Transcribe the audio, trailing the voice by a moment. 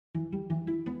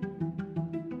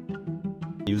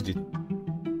used it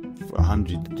for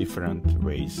 100 different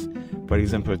ways. For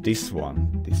example, this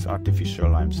one, this artificial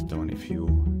limestone, if you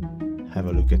have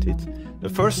a look at it, the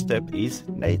first step is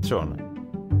Natron.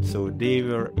 So they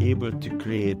were able to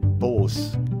create both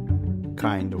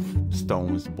kind of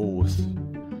stones, both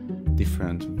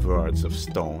different worlds of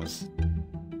stones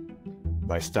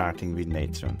by starting with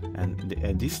Natron.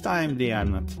 And this time they are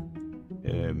not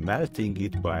melting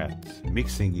it, but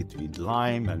mixing it with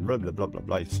lime and blah blah blah blah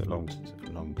blah. It's a long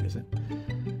lesson.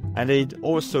 And they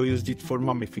also used it for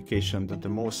mummification. That the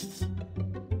most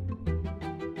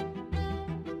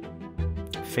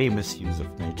famous use of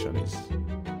Natron is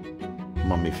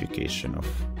mummification of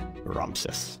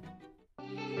Ramses.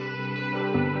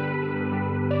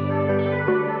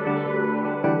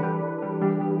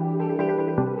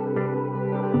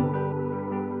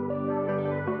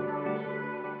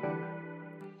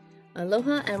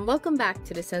 Aloha and welcome back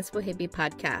to the Sensible Hippie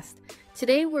podcast.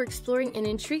 Today we're exploring an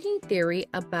intriguing theory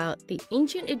about the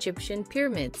ancient Egyptian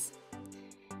pyramids.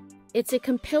 It's a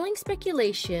compelling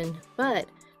speculation, but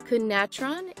could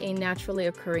natron, a naturally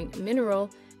occurring mineral,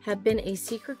 have been a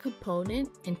secret component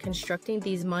in constructing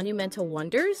these monumental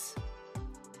wonders?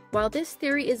 While this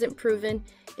theory isn't proven,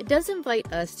 it does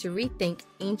invite us to rethink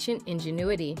ancient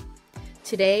ingenuity.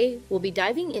 Today we'll be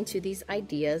diving into these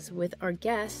ideas with our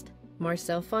guest,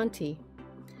 Marcell Foti.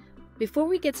 Before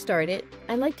we get started,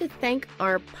 I'd like to thank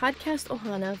our podcast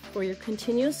Ohana for your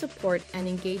continuous support and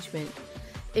engagement.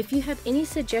 If you have any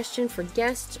suggestions for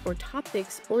guests or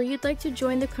topics, or you'd like to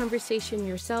join the conversation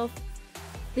yourself,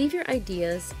 leave your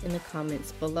ideas in the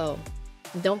comments below.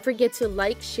 Don't forget to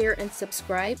like, share, and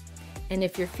subscribe. And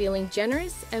if you're feeling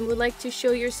generous and would like to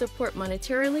show your support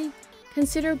monetarily,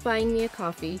 consider buying me a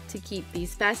coffee to keep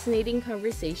these fascinating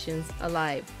conversations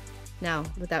alive. Now,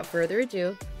 without further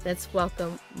ado, let's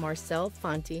welcome Marcell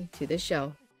Foti to the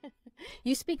show.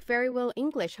 You speak very well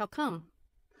English. How come?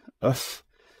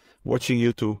 Watching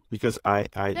you too, because I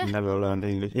never learned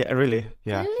English. Yeah, really.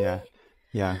 Yeah, really?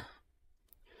 yeah.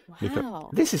 Wow. Because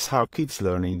this is how kids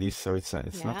learning this, so it's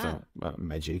not a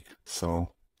magic.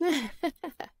 So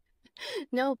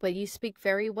no, but you speak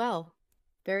very well.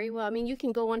 Very well. I mean, you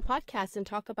can go on podcasts and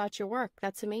talk about your work.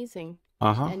 That's amazing.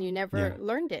 And you never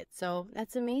learned it, so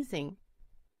that's amazing.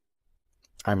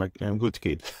 I'm a good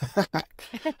kid.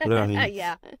 Learning.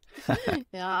 Yeah,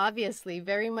 obviously,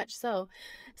 very much so.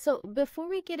 So before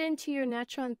we get into your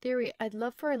Natron theory, I'd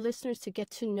love for our listeners to get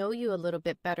to know you a little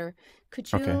bit better.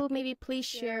 Could you maybe please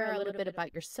share a little bit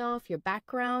about yourself, your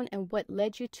background, and what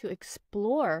led you to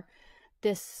explore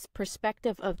this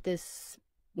perspective of this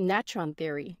Natron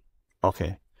theory?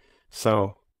 Okay,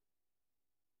 so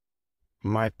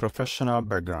my professional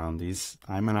background is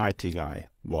I'm an IT guy.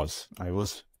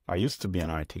 I used to be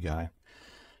an IT guy,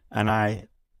 and I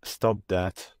stopped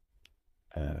that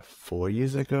 4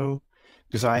 years ago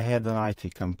because I had an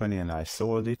IT company and I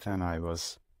sold it, and I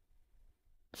was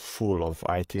full of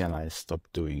IT and I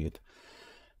stopped doing it.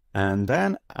 And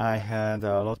then I had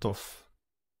a lot of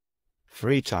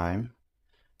free time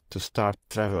to start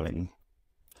traveling,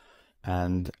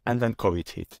 and then COVID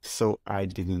hit, so I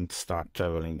didn't start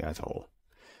traveling at all.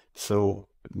 So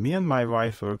me and my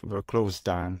wife were closed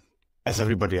down, as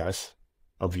everybody else,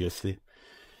 obviously,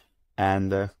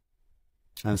 and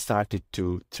started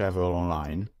to travel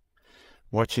online,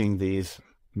 watching these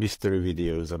mystery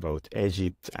videos about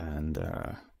Egypt and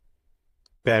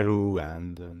Peru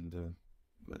and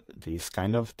these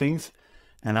kind of things.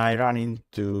 And I ran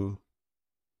into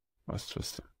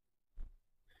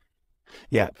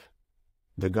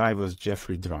the guy was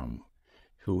Jeffrey Drum,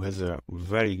 who has a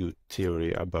very good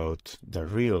theory about the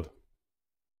real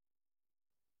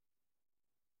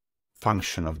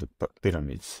function of the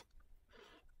pyramids.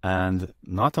 And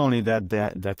not only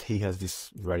that he has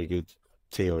this very good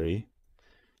theory,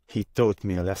 he taught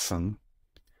me a lesson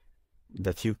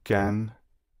that you can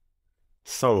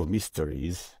solve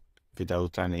mysteries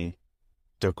without any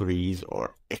degrees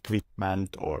or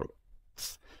equipment, or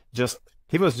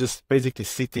he was just basically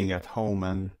sitting at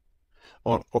home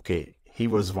he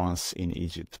was once in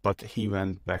Egypt, but he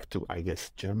went back to, I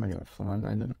guess, Germany or something,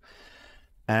 I don't know.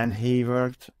 And he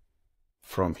worked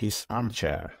from his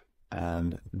armchair,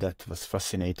 and that was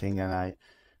fascinating. And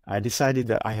I decided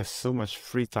that I have so much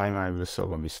free time, I will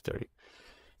solve a mystery.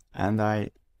 And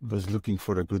I was looking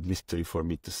for a good mystery for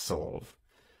me to solve.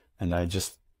 And I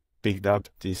just picked up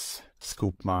this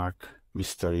scoop mark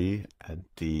mystery at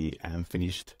the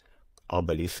unfinished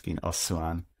obelisk in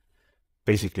Aswan,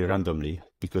 basically randomly,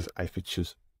 because I could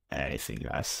choose anything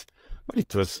else. But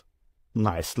it was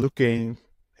nice looking,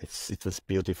 it was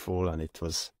beautiful, and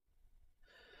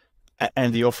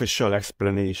and the official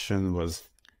explanation was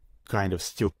kind of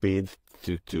stupid.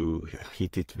 to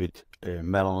hit it with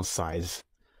melon-size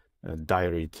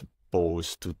diorite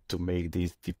balls to make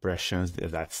these depressions.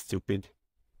 That's stupid.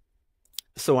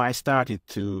 So I started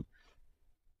to,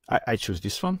 I chose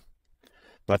this one,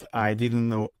 but I didn't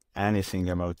know anything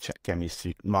about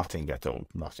chemistry, nothing at all,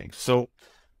 nothing. So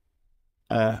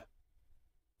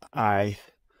I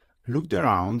looked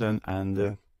around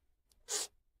and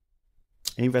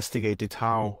investigated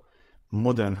how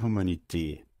modern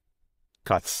humanity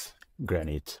cuts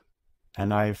granite,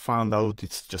 and I found out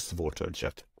it's just water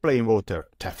jet, plain water,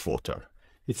 tap water.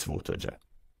 It's water jet.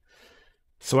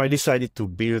 So I decided to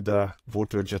build a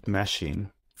water jet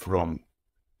machine from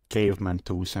caveman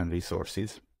tools and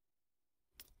resources,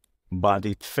 but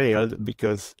it failed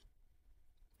because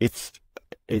it's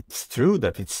true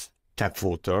that it's tap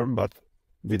water, but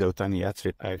without any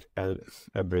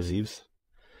abrasives.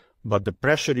 But the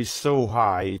pressure is so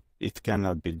high, it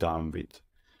cannot be done with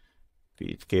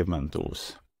caveman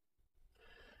tools.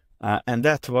 And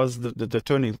that was the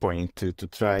turning point to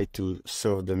try to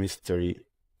solve the mystery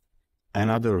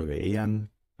another way. And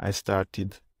I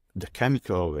started the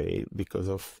chemical way because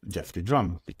of Jeffrey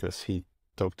Drum, because he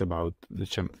talked about the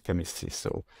chemistry.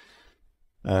 So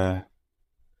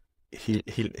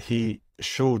he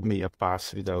showed me a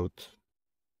path without.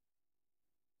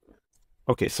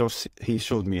 Okay, so he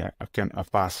showed me a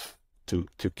path to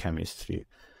chemistry,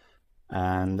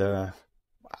 and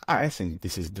I think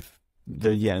this is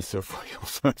the answer for your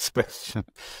first question.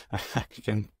 I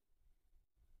can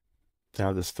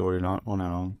tell the story on and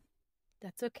on.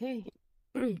 That's okay.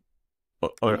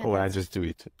 Or I just do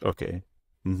it. Okay.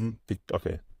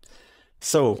 Okay.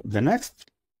 So the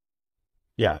next,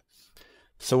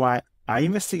 So I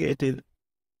investigated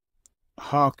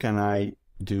how can I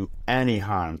do any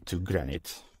harm to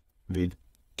granite with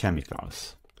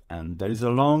chemicals, and there is a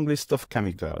long list of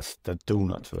chemicals that do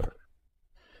not work.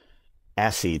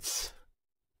 Acids,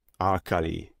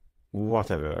 alkali,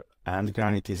 whatever, and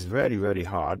granite is very, very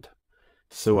hard,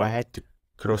 so I had to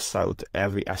cross out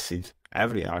every acid,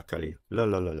 every alkali,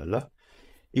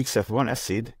 except one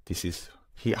acid. This is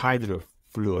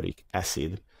hydrofluoric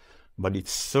acid, but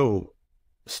it's so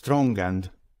strong and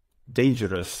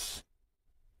dangerous.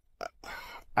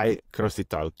 I crossed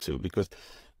it out too, because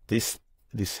this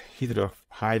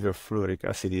hydrofluoric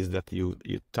acid is that you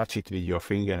touch it with your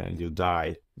finger and you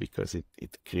die, because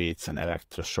it creates an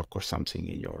electroshock or something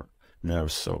in your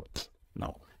nerves. So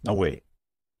no way.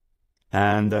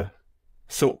 And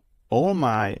so all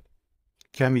my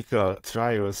chemical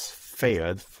trials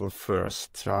failed for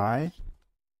first try,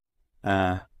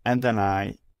 and then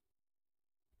I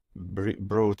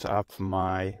brought up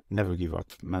my never give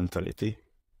up mentality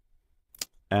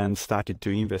and started to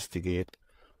investigate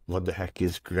what the heck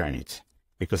is granite,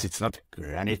 because it's not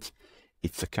granite,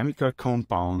 it's a chemical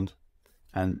compound,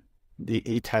 and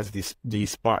it has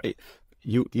these parts.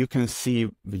 You can see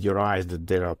with your eyes that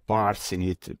there are parts in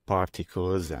it,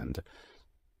 particles, and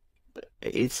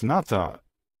it's not a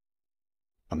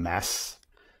mess.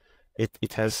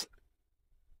 It has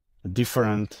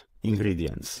different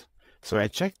ingredients. So I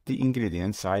checked the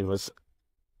ingredients. I was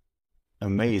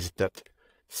amazed that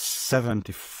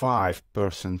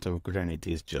 75% of granite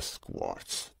is just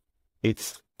quartz.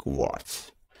 It's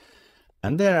quartz.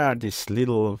 And there are these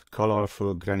little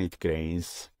colorful granite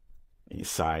grains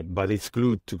inside, but it's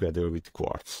glued together with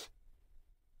quartz.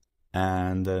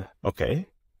 And okay,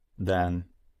 then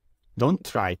don't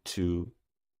try to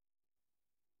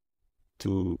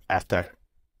attack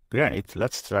granite.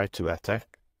 Let's try to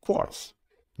attack quartz.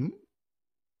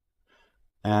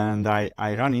 And I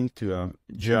run into a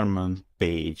German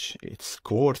page. It's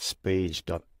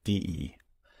quartzpage.de,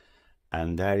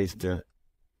 and there is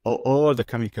all the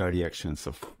chemical reactions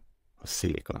of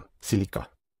silica.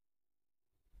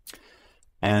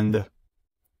 And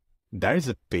there is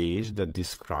a page that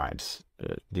describes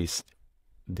this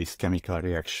chemical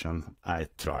reaction I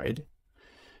tried,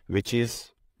 which is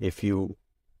if you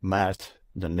melt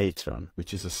the natron,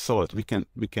 which is a salt. We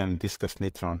can discuss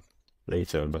natron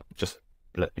later, but just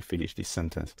let me finish this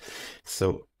sentence.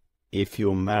 So if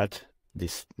you melt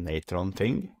this natron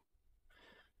thing,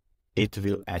 it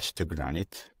will etch the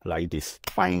granite like this.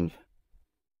 Fine.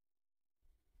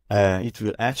 It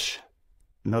will etch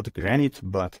not granite,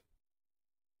 but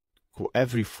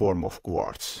every form of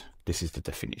quartz. This is the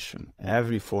definition.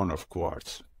 Every form of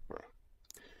quartz.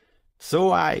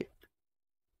 So I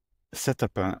set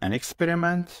up an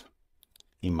experiment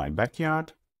in my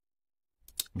backyard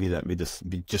with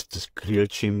just this grill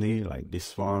chimney like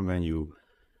this one, when you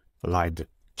light the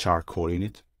charcoal in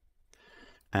it,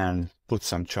 and put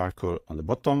some charcoal on the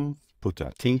bottom, put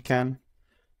a tin can,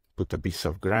 put a piece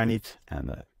of granite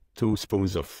and 2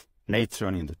 spoons of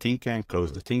natron in the tin can,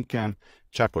 close the tin can,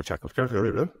 charcoal,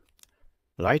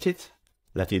 light it,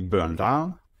 let it burn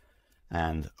down,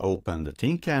 and open the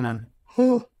tin can, and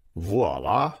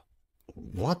voila!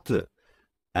 What the?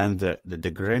 And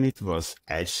the granite was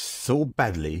etched so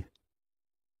badly.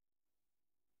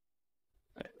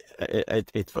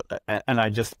 And I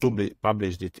just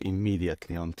published it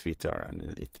immediately on Twitter,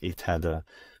 and it had a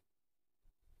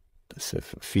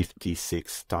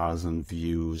 56,000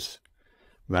 views.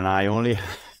 When I only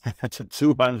had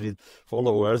 200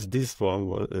 followers, this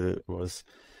one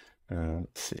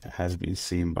has been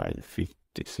seen by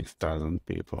 56,000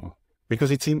 people,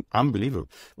 because it's unbelievable.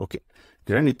 Okay,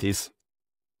 granite is,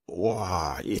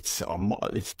 wow, it's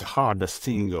the hardest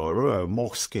thing, or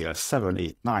Mohs scale 7,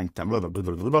 8, 9, 10, blah, blah, blah,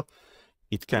 blah, blah.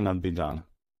 It cannot be done.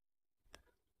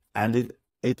 And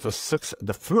it was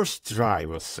the first try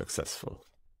was successful.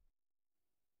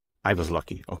 I was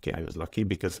lucky. Okay, I was lucky,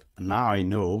 because now I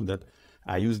know that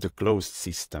I used the closed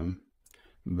system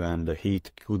when the heat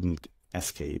couldn't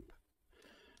escape.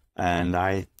 And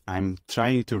I'm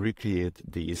trying to recreate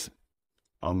these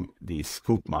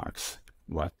scoop marks,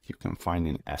 what you can find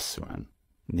in S1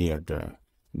 near the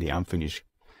unfinished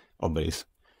obelisk.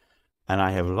 And I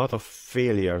have a lot of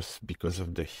failures because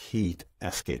of the heat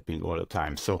escaping all the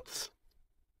time. So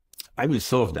I will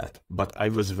solve that, but I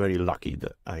was very lucky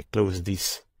that I closed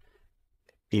this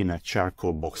in a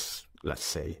charcoal box, let's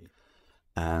say,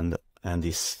 and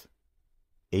this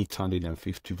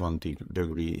 851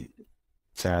 degree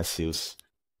Celsius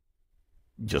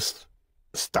just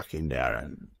stuck in there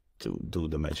and to do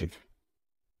the magic.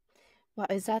 Wow,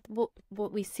 is that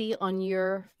what we see on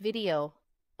your video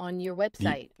on your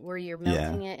website, where you're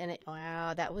melting it? And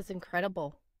wow, that was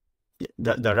incredible.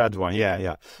 The red one,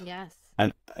 yeah. Yes.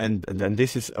 And then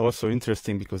this is also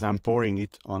interesting, because I'm pouring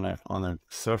it on a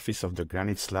surface of the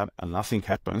granite slab, and nothing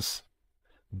happens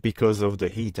because of the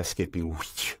heat escaping.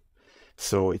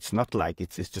 So it's not like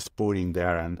it's just pouring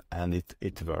there and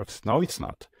it works. No, it's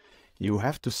not. You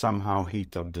have to somehow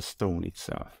heat up the stone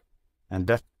itself, and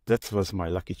that was my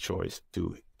lucky choice.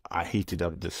 I heated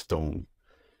up the stone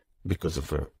because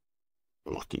of a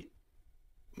lucky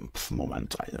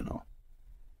moment. I don't know.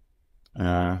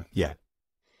 Yeah.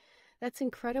 That's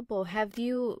incredible. Have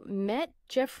you met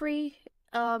Jeffrey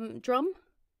Drum?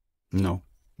 No.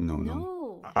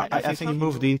 I think he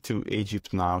moved into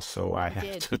Egypt now, so I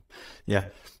have to. Yeah.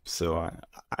 So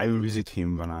I will visit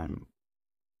him when I'm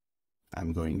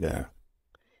going there.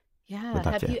 Yeah.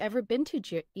 Have you ever been to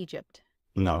Egypt?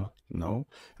 No.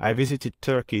 I visited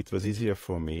Turkey. It was easier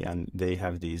for me, and they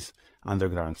have these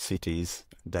underground cities,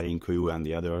 Derinkuyu and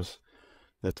the others.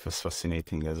 That was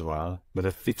fascinating as well, but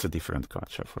it's a different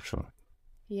culture for sure.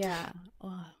 Yeah.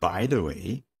 Oh. By the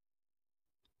way,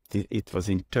 it was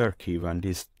in Turkey when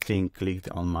this thing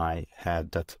clicked on my head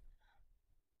that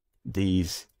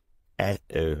these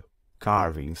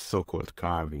carvings, so-called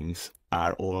carvings,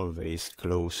 are always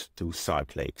close to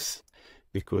salt lakes,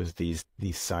 because these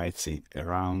sites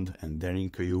around and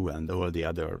Derinkuyu and all the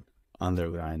other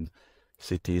underground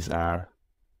cities are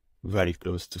very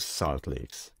close to salt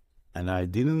lakes. And I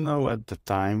didn't know at the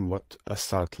time what a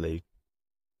salt lake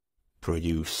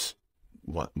produce,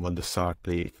 what the salt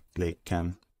lake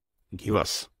can give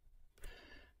us.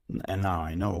 And now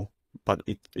I know, but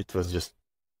it was just.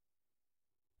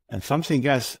 And something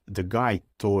else, the guide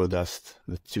told us,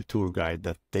 the tour guide,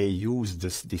 that they use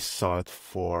this salt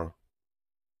for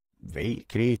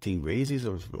creating vases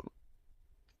or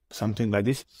something like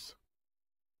this.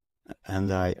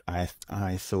 And I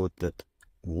thought that,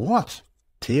 what?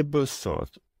 Table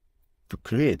salt to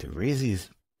create vases?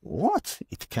 What?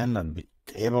 It cannot be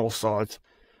table salt.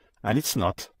 And it's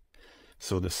not.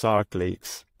 So the salt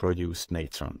lakes produce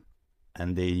natron,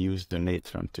 and they use the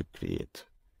natron to create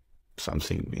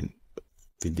something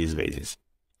with these vases.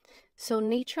 So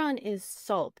natron is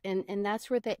salt, and that's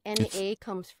where the Na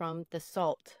comes from, the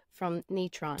salt from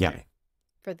natron. Yeah.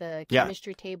 For the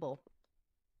chemistry table.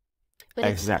 But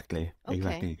exactly.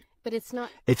 But it's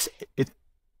not.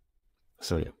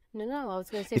 Sorry. No, I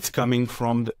was going to say. It's coming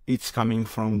from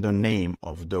the name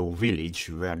of the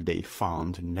village where they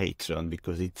found natron,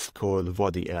 because it's called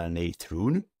Wadi el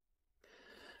Natron,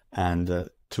 and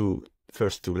the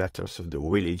first two letters of the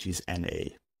village is Na.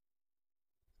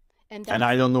 And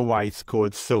I don't know why it's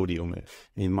called sodium.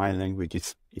 In my language,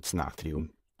 it's natrium.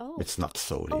 Oh. It's not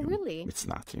sodium. Oh, really? It's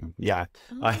natrium. Yeah.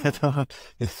 Oh. I thought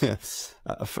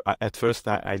at first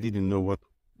I didn't know what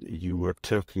you were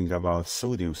talking about.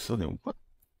 Sodium. What?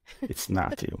 It's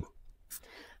natrium.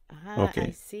 Okay.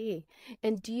 I see.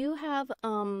 And do you have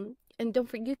and don't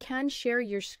forget, you can share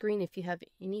your screen if you have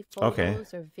any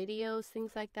photos or videos,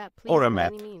 things like that. Please, or a by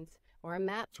map. any means. or a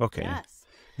map. Okay. Yes.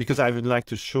 Because I would like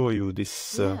to show you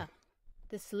this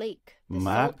this lake, this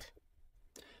map. salt.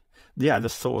 Yeah, the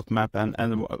salt map and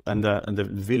the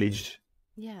village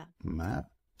map.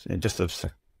 Just a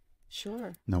sec.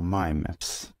 Sure. No, my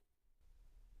maps.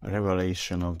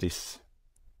 Revelation of this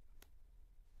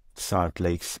salt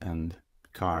lakes and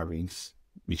carvings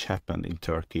which happened in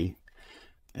Turkey.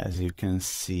 As you can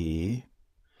see,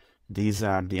 these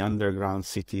are the underground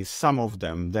cities. Some of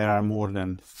them, there are more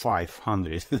than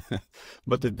 500,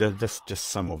 but that's just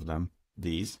some of them,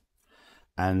 these.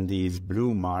 And these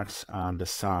blue marks are the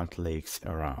salt lakes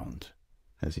around,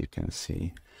 as you can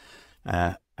see.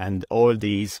 And all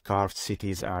these carved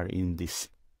cities are in this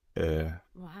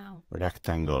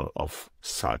rectangle of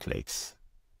salt lakes.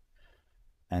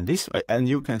 And this, and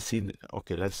you can see,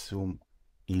 okay, let's zoom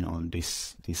in on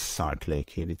this salt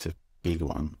lake here. It's a big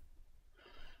one.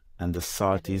 And the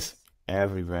salt is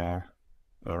everywhere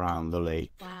around the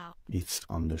lake. Wow. It's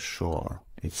on the shore.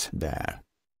 It's there.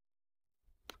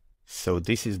 So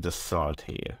this is the salt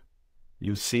here.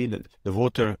 You see that the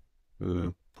water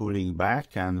pulling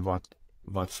back and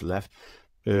what's left.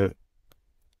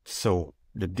 So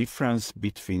the difference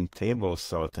between table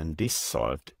salt and this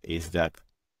salt is that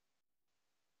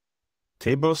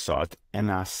table salt,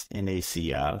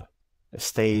 NaCl,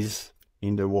 stays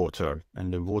in the water,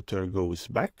 and the water goes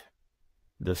back.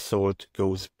 The salt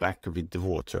goes back with the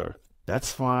water.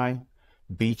 That's why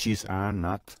beaches are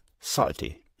not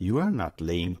salty. You are not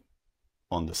laying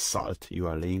on the salt, you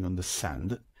are laying on the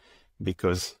sand,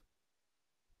 because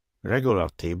regular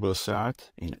table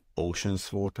salt in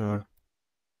ocean's water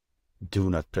do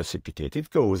not precipitate.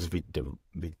 It goes with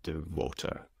the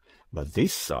water. But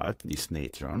this salt, this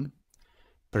natron,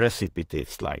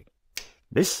 precipitates like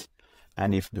this,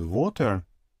 and if the water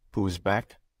pulls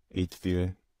back, it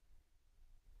will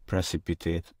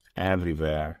precipitate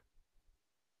everywhere.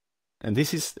 And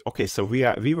this is okay. So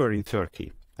we were in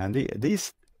Turkey, and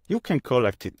this you can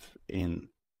collect it in.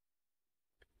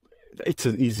 It's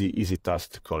an easy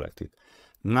task to collect it.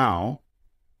 Now,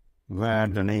 where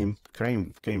the name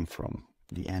came from,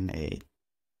 the Na.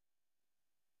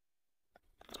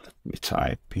 Let me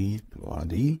type it.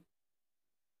 Wadi.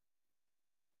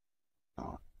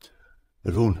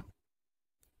 Run.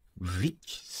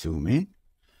 Rich. Zoom in.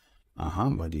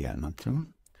 Wadi and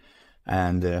Natron.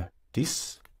 And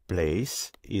this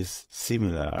place is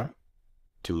similar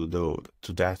to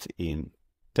that in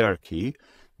Turkey.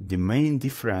 The main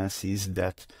difference is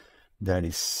that there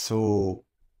is so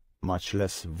much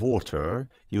less water.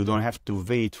 You don't have to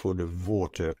wait for the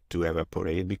water to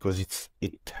evaporate because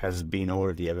it has been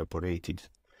already evaporated.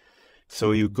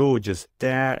 So you go just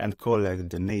there and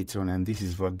collect the natron, and this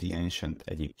is what the ancient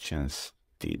Egyptians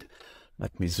did.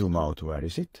 Let me zoom out. Where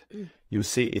is it? You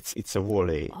see, it's a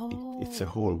valley. Oh. It's a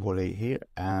whole valley here,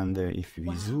 and if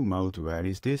we zoom out, where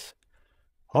is this?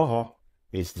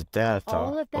 It's the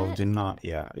delta of the Nile.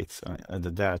 Yeah, it's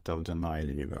the delta of the Nile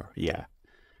River. Yeah,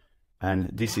 and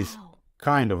this is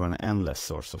kind of an endless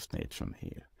source of natron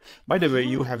here. By the way,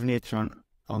 you have natron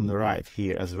on the right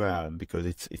here as well, because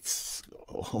it's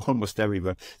almost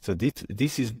everywhere. So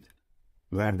this is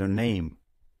where the name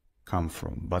comes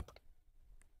from, but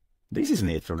this is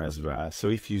natron as well. So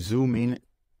if you zoom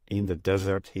in the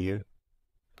desert here,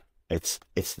 it's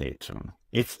natron.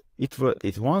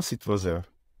 Once it was a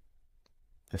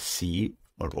sea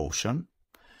or ocean,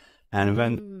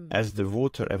 and as the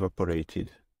water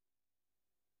evaporated,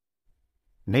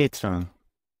 natron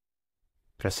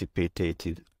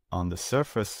precipitated on the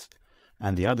surface,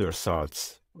 and the other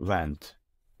salts went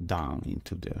down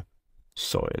into the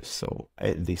soil. So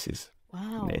this is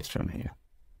natron here.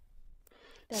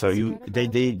 That's so they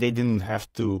didn't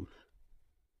have to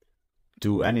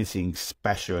do anything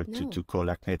special to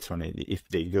collect natron. If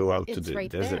they go out to the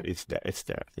desert, it's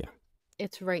there. Yeah.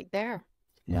 It's right there.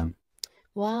 Yeah.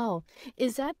 Wow.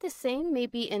 Is that the same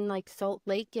maybe in like Salt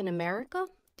Lake in America?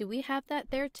 Do we have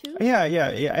that there too? Yeah.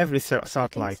 Every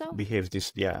salt lake behaves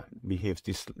this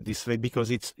way, because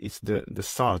it's the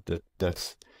salt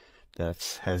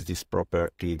that has this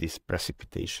property, this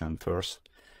precipitation first.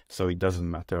 So it doesn't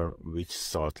matter which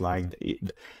salt lake.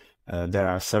 There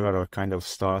are several kind of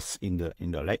salts in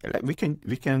the lake. We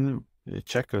can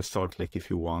check a salt lake if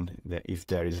you want, if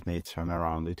there is natron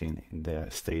around it in the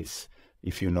States,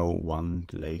 if you know one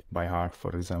lake by heart,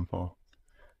 for example.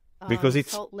 Because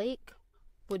it's Salt Lake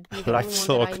would be like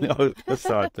salt, no,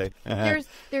 Salt Lake.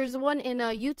 There's one in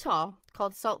Utah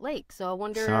called Salt Lake, so I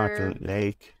wonder. Salt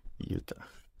Lake, Utah.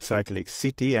 Salt Lake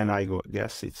City, and I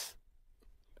guess it's.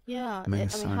 Yeah, I mean,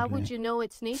 how would you know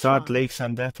it's natron? Salt Lakes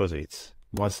and Deposits.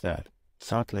 What's that?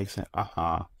 Salt Lakes and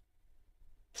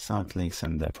Salt Lakes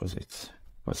and Deposits.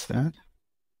 What's that?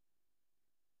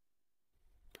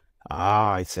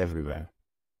 Ah, it's everywhere.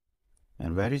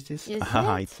 And where is this? Is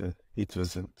Ah, it? it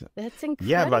was That's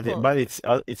yeah, incredible. but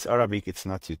it's Arabic. It's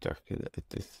not Turkey.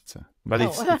 But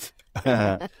Oh, it's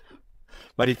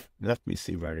but it. Let me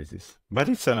see where is this. But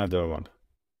it's another one.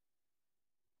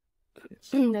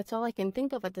 Yes. that's all I can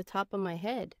think of at the top of my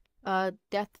head.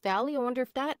 Death Valley. I wonder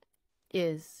if that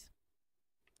is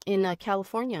in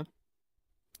California.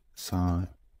 So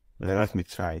let me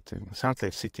try it. Salt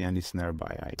Lake City, and it's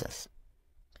nearby, I guess.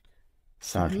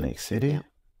 Salt Lake City, Yeah.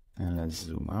 and let's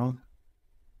zoom out.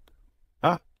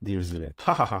 Ah, there's the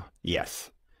ha ha ha.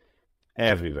 Yes,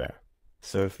 everywhere.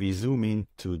 So if we zoom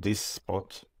into this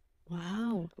spot,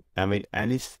 Wow. I mean,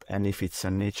 and if it's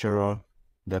a natural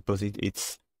deposit,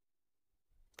 it's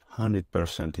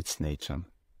 100% it's nature,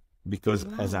 because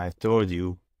as Wow. I told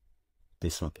you,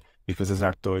 this one, because as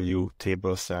I told you,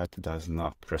 table salt does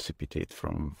not precipitate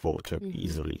from water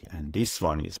easily, and this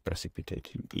one is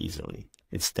precipitating easily.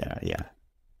 It's there, yeah.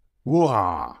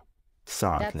 Wow,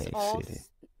 Salt That's Lake all. City.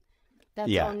 That's all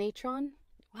Yeah, Natron.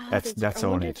 Wow. that's I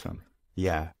all wonder if. nature.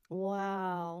 Yeah,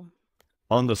 Wow.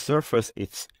 on the surface,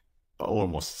 it's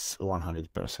almost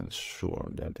 100%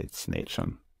 sure that it's nature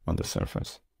on the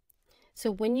surface. So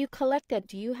when you collect that,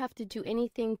 do you have to do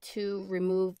anything to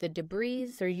remove the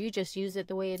debris, or you just use it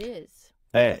the way it is?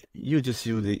 You just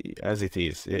use it as it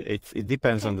is. It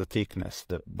depends on the thickness,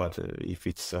 but if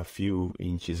it's a few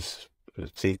inches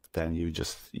thick, then you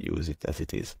just use it as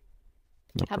it is.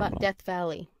 No How problem. about Death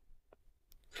Valley?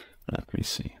 Let me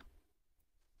see.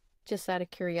 Just out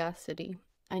of curiosity.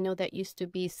 I know that used to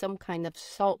be some kind of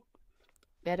salt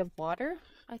bed of water,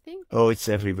 I think. Oh, it's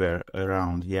everywhere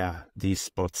around. Yeah, these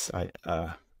spots.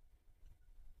 Let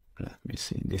me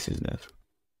see. This is that.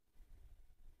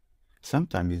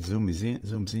 Sometimes it zooms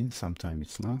in. Sometimes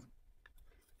it's not.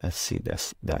 Let's see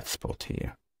that spot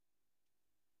here.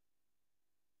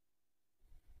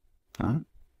 Huh?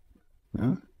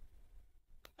 Huh?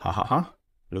 Ha ha ha.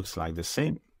 Looks like the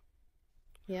same.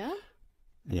 Yeah.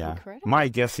 Yeah. Incredible. My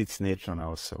guess it's Natron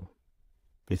also.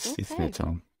 It's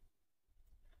Natron.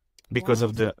 Because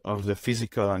Wow. of the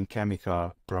physical and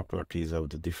chemical properties of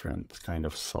the different kind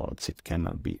of salts, it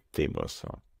cannot be table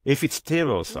salt. If it's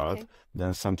table salt,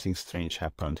 then something strange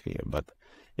happened here. But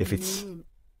if it's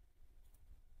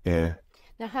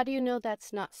now, how do you know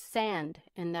that's not sand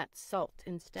and that's salt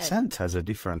instead? sand has a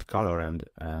different color, and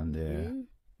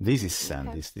this is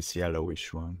sand, this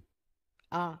yellowish one.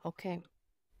 Ah, okay.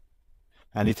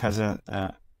 And it has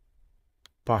a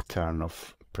pattern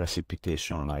of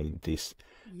precipitation like this.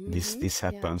 This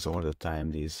happens all the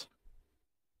time. These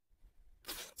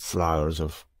flowers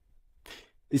of,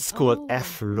 it's called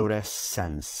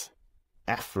efflorescence.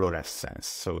 Efflorescence.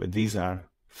 So these are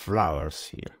flowers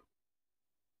here.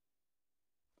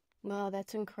 Wow,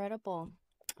 that's incredible.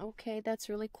 Okay, that's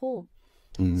really cool.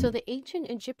 Mm. So the ancient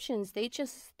Egyptians, they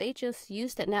just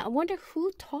used it. Now, I wonder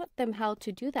who taught them how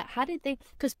to do that. How did they?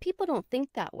 Because people don't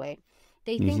think that way.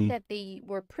 They think that they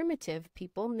were primitive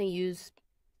people and they use,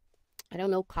 I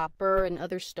don't know, copper and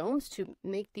other stones to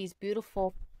make these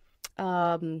beautiful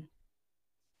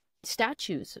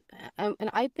statues. And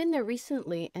I've been there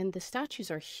recently, and the statues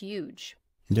are huge.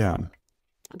 Yeah.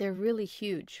 They're really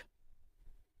huge.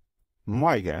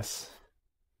 My guess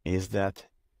is that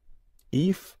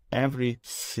if every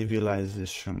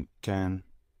civilization can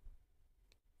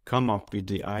come up with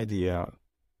the idea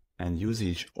and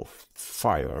usage of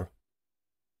fire,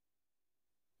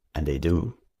 and they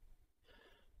do,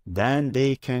 then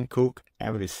they can cook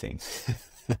everything.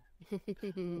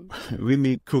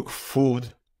 Women cook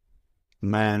food,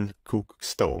 men cook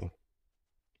stove.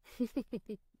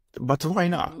 But why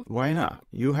not? Why not?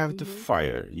 You have the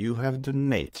fire, you have the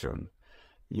natron,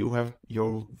 you have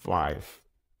your wife,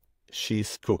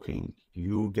 she's cooking,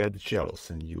 you get jealous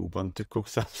and you want to cook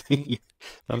something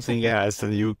else,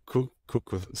 and you cook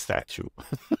a statue.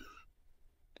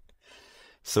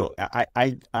 So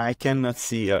I cannot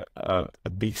see a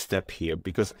big step here,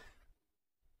 because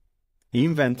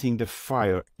inventing the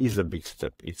fire is a big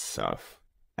step itself.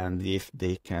 And if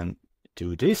they can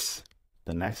do this,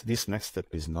 this next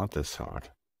step is not as hard.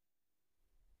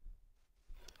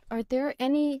 Are there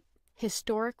any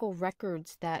historical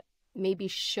records that maybe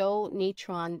show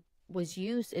natron was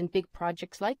used in big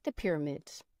projects like the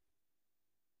pyramids?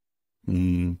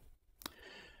 You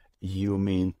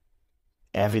mean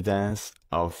evidence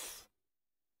of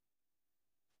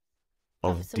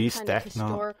this kind of techno?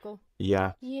 historical?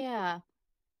 Yeah. Yeah.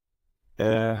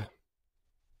 I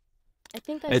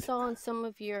think I saw on some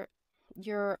of your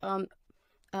on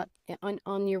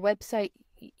your website,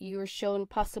 you were shown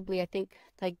possibly, I think,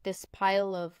 like this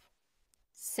pile of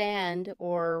sand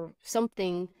or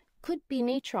something could be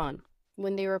natron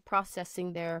when they were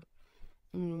processing their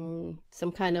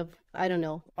some kind of, I don't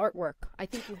know, artwork. I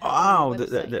think you have it on Oh, your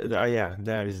website. yeah,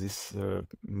 there is this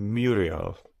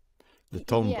mural, the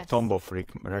Yes. tomb of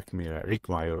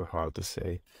Rickmeyer, how to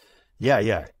say. Yeah,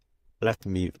 yeah. Let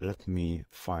me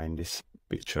find this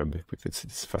picture because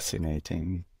it's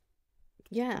fascinating.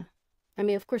 Yeah. I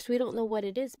mean, of course, we don't know what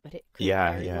it is, but it could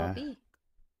Yeah, very well yeah. be.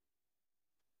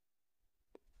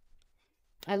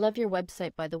 I love your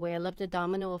website, by the way. I love the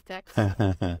domino effects.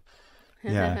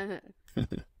 Yeah. You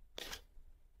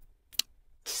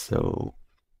So,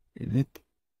 is it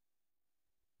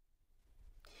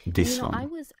this know, I one?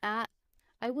 was at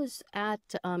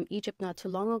Egypt not too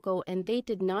long ago, and they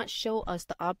did not show us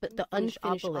the unfinished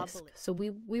obelisk. So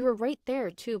we were right there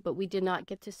too, but we did not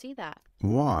get to see that.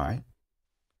 Why?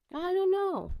 I don't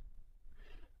know.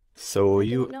 So I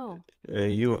don't know.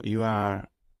 you are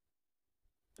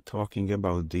talking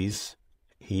about these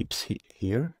heaps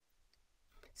here?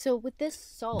 So with this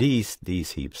salt, These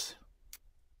heaps.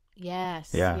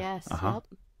 yes, Yeah. yes, Uh-huh. yep,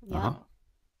 yep, Uh-huh.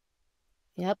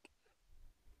 yep.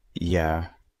 Yeah.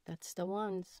 That's the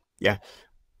ones. Yeah.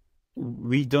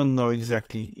 We don't know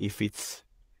exactly if it's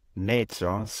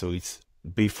natron, so it's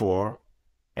before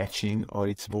etching, or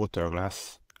it's water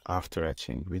glass after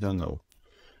etching. We don't know.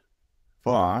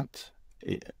 But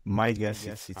my guess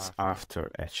is it's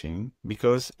after etching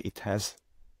because it has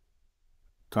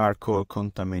charcoal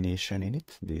contamination in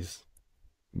it, these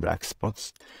black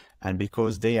spots, and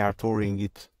because they are pouring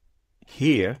it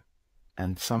here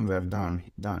and somewhere down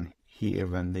here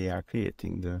when they are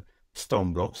creating the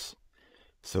stone blocks.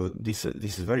 So this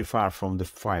is very far from the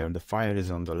fire. The fire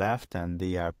is on the left, and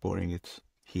they are pouring it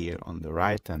here on the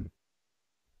right and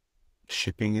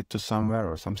shipping it to somewhere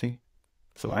or something.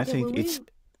 So I Yeah, think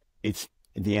it's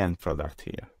the end product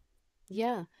here.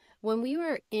 yeah. When we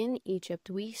were in Egypt,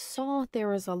 we saw there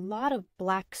was a lot of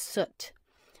black soot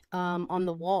on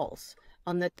the walls,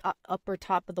 on the upper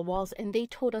top of the walls, and they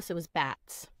told us it was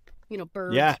bats. You know,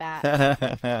 birds, Yeah. bats.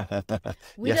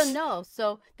 We don't Yes. know.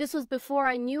 So this was before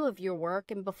I knew of your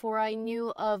work and before I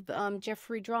knew of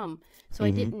Jeffrey Drum. So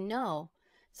I Hmm. didn't know.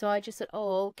 So I just said,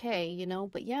 "Oh, okay," you know.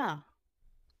 But yeah,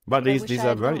 But I wish these I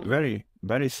are had very, known. very,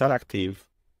 very selective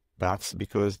bats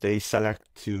because they select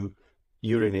to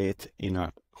urinate in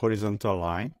a horizontal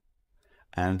line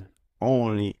and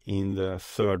only in the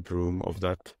third room of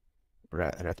that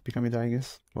red pyramid, I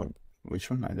guess. Or which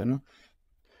one? I don't know.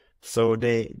 So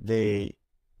they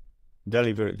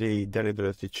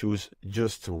deliberately choose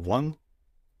just one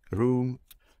room,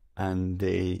 and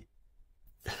they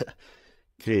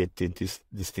created this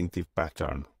distinctive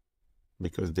pattern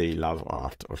because they love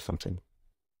art or something.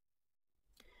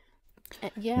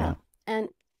 Yeah, Yeah. and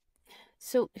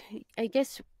so I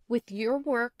guess with your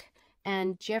work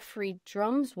and Jeffrey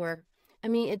Drum's work, I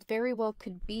mean, it very well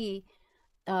could be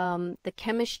the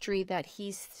chemistry that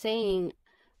he's saying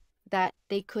that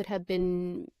they could have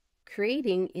been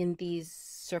creating in these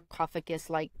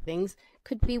sarcophagus-like things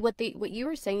could be what you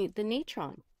were saying, the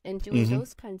natron, and doing Hmm.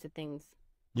 those kinds of things.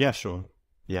 Yeah, sure.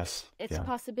 Yes. It's a Yeah.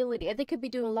 possibility. And they could be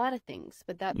doing a lot of things,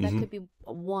 but that Hmm. could be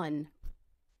one.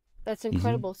 That's Hmm.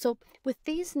 incredible. So with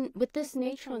this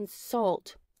natron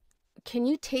salt, can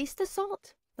you taste the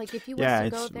salt? Like if you was Yeah, to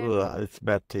go there, it's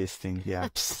bad tasting. Yeah.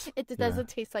 it Yeah. doesn't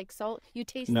taste like salt. You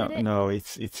No, tasted it? no,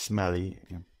 it's smelly.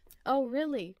 Yeah. Oh,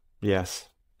 really? Yes.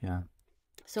 Yeah.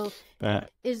 So Uh,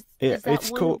 is that it's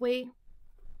one called way?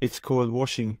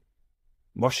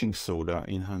 washing soda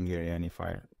in Hungarian, if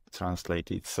I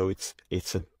translate it. So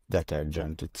it's a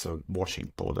detergent. It's a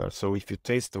washing powder. So if you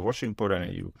taste the washing powder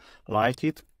and you like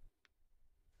it,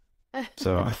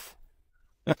 so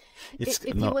it's If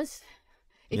you no. was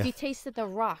if Yeah. you tasted the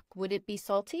rock, would it be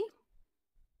salty?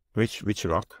 Which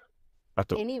rock?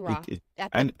 At all? Any rock It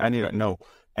at the and any no,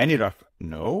 any rock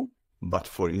no. But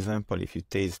for example, if you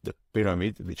taste the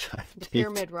pyramid, which I did,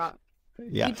 pyramid rock.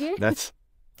 yeah, You did? that's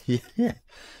yeah.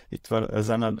 It was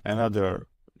another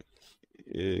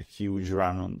huge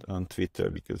run on Twitter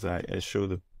because I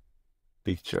showed a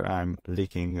picture. I'm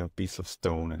licking a piece of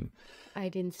stone, and I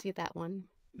didn't see that one.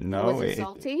 no, Was it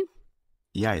salty?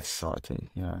 yeah, it's salty,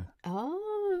 yeah,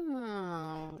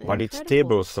 Oh, but it's incredible.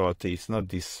 table salty. It's not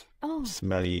this Oh,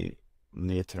 smelly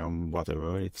natron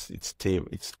whatever. It's table.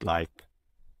 It's like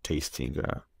tasting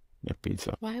a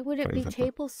pizza, why would for it be example.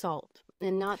 table salt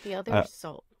and not the other Uh,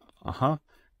 salt? uh-huh.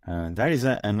 And there is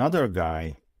another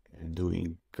guy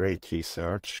doing great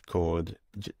research called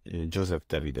Joseph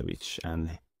Davidovich,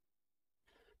 and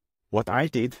what I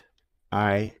did,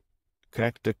 I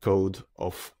cracked the code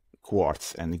of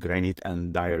quartz and granite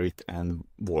and diorite and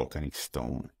volcanic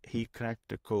stone. He cracked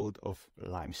the code of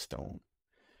limestone,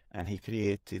 and he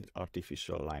created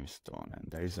artificial limestone.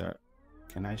 And there is a,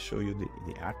 can I show you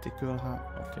the article? Huh?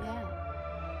 Okay. Yeah.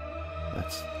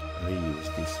 Let's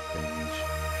reuse this page.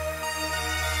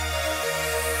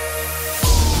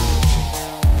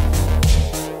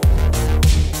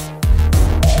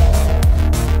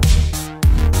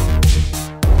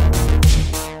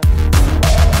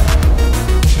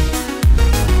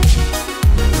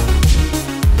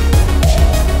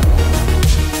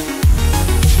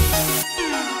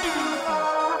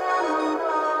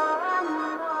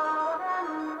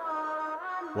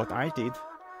 What I did,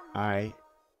 I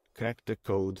cracked the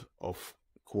code of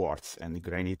quartz and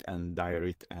granite and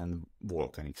diorite and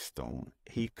volcanic stone.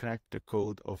 He cracked the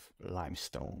code of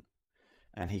limestone,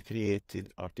 and he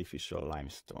created artificial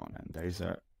limestone. And there is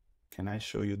a, can I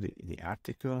show you the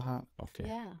article? Huh? Okay.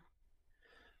 Yeah.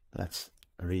 Let's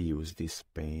reuse this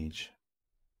page.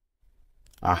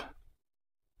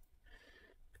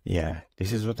 Yeah,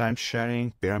 this is what I'm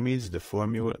sharing. Pyramids, the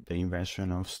formula, the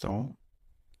invention of stone.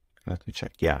 Let me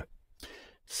check. Yeah.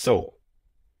 So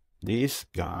this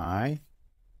guy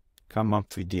come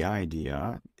up with the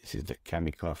idea, this is the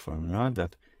chemical formula,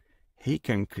 that he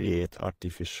can create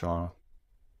artificial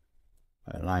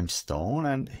limestone,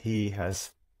 and he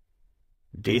has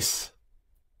this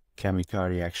chemical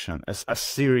reaction, a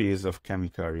series of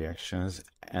chemical reactions,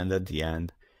 and at the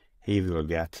end he will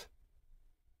get,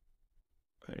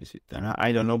 where is it? And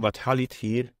I don't know, but halit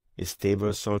here is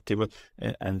table salt table,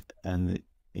 and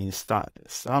in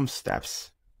some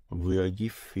steps we'll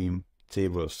give him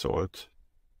table salt,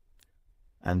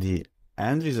 and the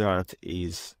end result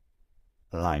is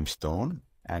limestone,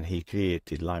 and he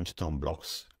created limestone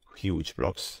blocks, huge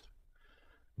blocks.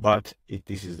 But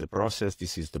this is the process,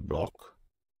 this is the block,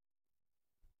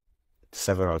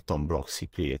 several ton blocks he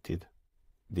created.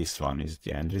 This one is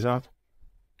the end result,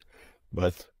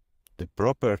 but the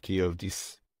property of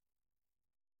this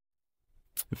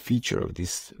feature of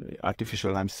this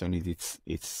artificial limestone is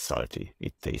it's salty.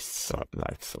 It tastes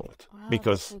like salt. Wow,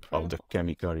 because of the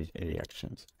chemical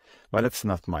reactions. But that's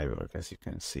not my work, as you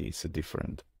can see. It's a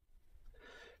different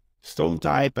stone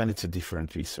type, and it's a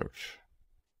different research.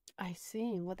 I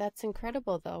see. Well, that's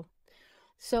incredible, though.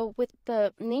 So with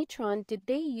the natron, did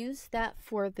they use that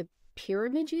for the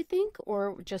pyramid, you think,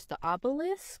 or just the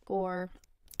obelisk, or?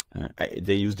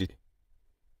 They used it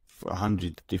for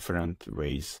 100 different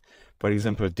ways. For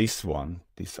example, this one,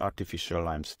 this artificial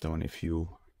limestone, if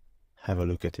you have a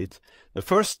look at it, the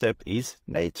first step is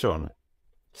natron.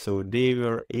 So they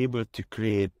were able to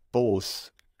create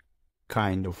both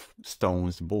kind of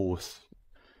stones, both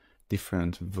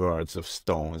different words of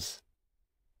stones,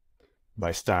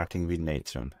 by starting with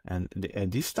natron. And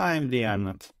this time they are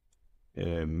not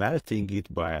melting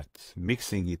it, but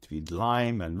mixing it with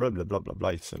lime and blah blah blah blah blah.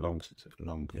 It's a long,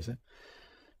 isn't it?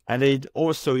 And they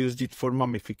also used it for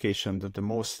mummification. The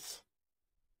most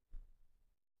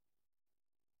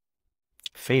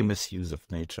famous use of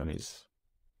natron is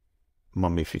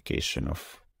mummification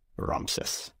of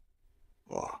Ramses.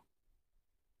 Wow.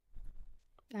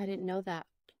 I didn't know that.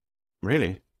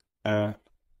 Really?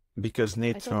 Because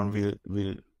natron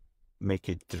will make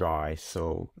it dry,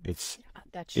 so it's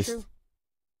true.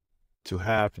 To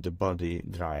help the body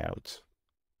dry out.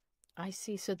 I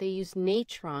see. So they use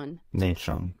natron.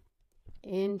 Natron.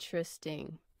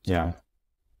 Interesting. Yeah.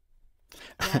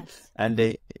 Yes. And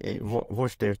they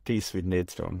wash their teeth with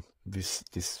natron. This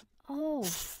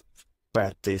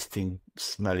bad tasting,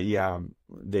 smelly. Yeah,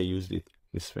 they used it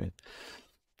this way.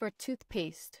 For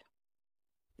toothpaste.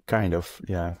 Kind of,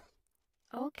 yeah.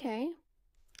 Okay.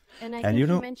 And I think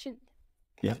you mentioned.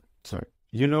 Yeah, sorry.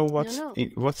 You know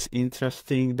what's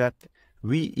interesting, that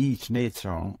we eat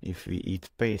natron if we eat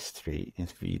pastry,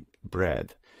 if we eat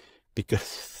bread,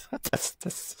 because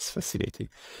that's fascinating.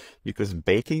 Because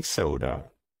baking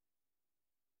soda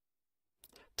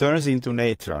turns into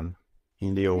natron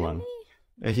in the oven.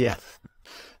 Really? Yeah,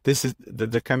 this is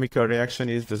the chemical reaction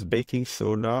is this baking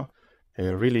soda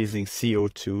releasing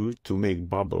CO2 to make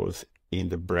bubbles in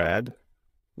the bread,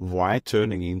 while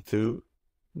turning into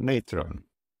natron.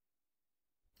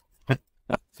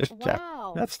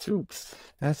 Wow. That's true.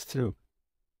 That's true.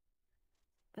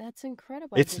 That's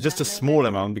incredible. It's just a small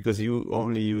amount, because you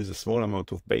only use a small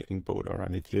amount of baking powder,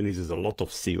 and it releases a lot of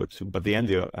CO2. But at the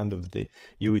end of the day,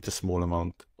 you eat a small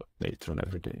amount of natron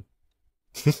every day.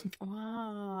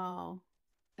 Wow.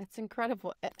 That's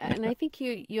incredible. And I think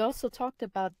you also talked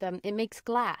about it makes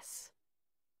glass.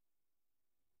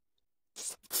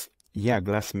 Yeah,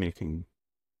 glass making.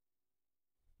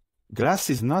 Glass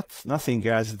is nothing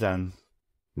else than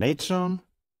natron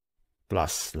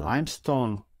plus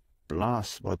limestone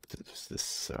plus what is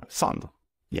this sand.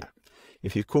 Yeah,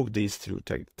 if you cook these two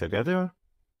together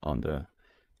on the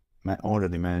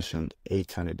already mentioned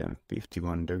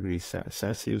 851 degrees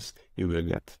Celsius, you will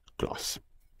get glass.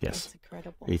 Yes, that's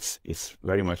incredible. It's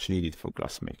very much needed for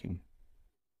glass making.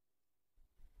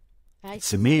 I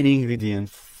It's the main ingredient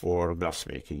for glass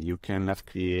making. You cannot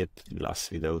create glass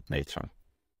without natron.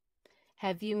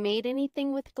 Have you made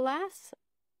anything with glass?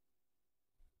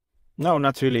 No,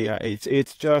 not really.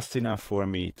 It's just enough for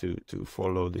me to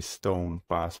follow this stone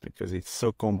path because it's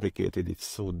so complicated. It's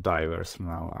so diverse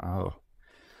now. Oh,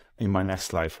 in my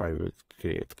next life, I will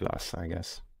create glass, I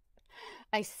guess.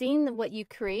 I seen what you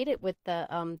created with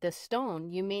the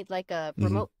stone. You made like a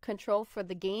remote control for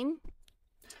the game.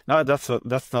 No, that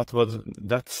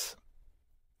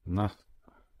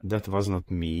was not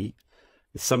me.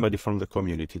 It's somebody from the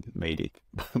community that made it.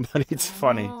 But it's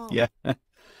funny. Oh, Yeah.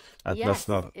 That's yes,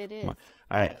 not it is.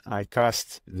 I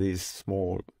cast these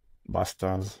small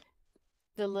bastards.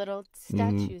 The little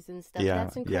statues and stuff. Yeah,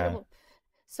 That's incredible.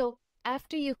 So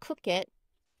after you cook it,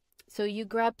 so you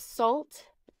grab salt,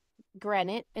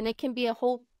 granite, and it can be a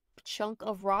whole chunk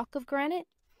of rock of granite.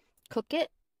 Cook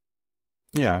it,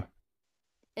 Yeah.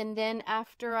 and then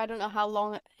after, I don't know how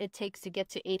long it takes to get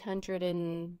to 800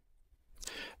 and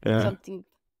Uh, something.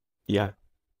 yeah.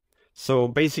 So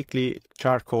basically,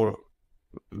 charcoal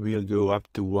will go up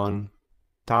to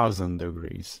 1000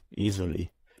 degrees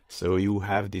easily. So you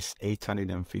have this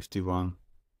 851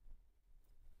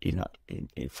 in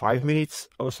 5 minutes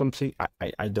or something.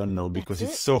 I don't know because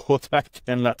That's it's it. so hot. I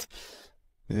cannot.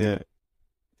 Yeah.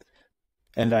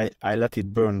 And I let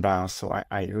it burn down, so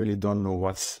I really don't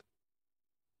know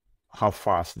how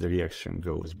fast the reaction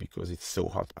goes because it's so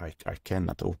hot. I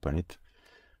cannot open it.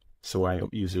 So I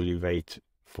usually wait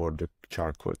for the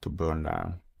charcoal to burn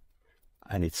down,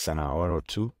 and it's an hour or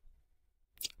two.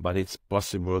 But it's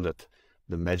possible that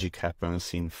the magic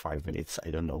happens in 5 minutes.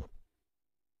 I don't know.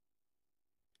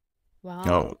 Wow.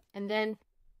 No, And then,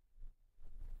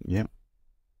 yeah.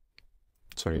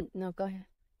 Sorry. no, go ahead.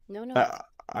 No, no.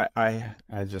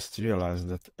 I just realized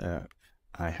that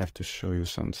I have to show you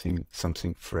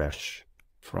something fresh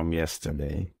from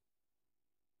yesterday.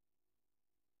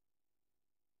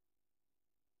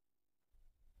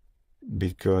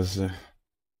 Because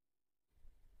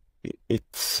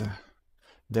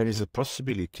there is a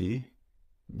possibility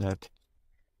that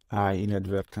I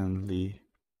inadvertently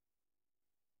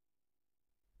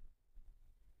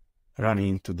run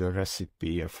into the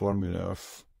recipe, a formula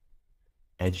of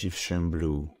Egyptian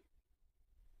blue.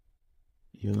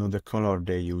 You know, the color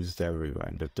they used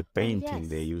everywhere, the painting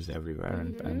they Yes. used everywhere,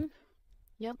 Mm-hmm.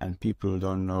 Yep. and people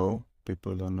don't know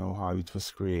how it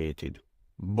was created.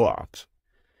 But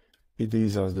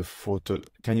these are the photo.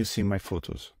 Can you see my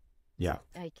photos? Yeah.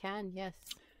 I can, yes.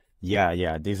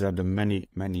 Yeah, these are the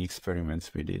many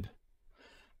experiments we did.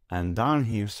 And down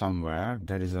here somewhere,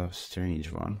 there is a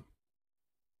strange one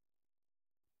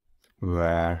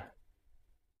where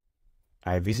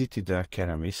I visited a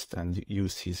ceramist and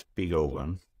used his big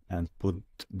oven and put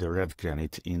the red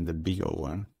granite in the big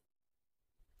oven.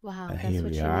 Wow, And that's here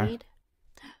what we you are. made?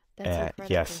 That's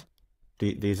incredible. Yes,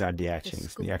 these are the The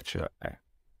etchings, scoop. the actual,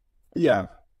 yeah,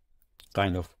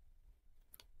 kind of,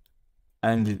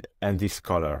 and this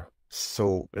color.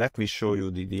 So let me show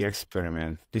you the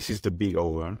experiment. This is the big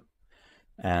oven,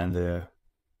 and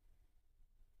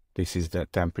this is the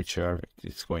temperature.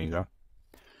 It's going up,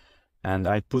 and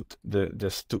I put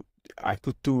I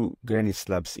put two granite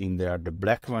slabs in there. The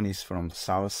black one is from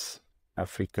South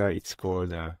Africa. It's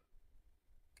called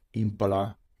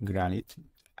Impala granite,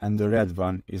 and the red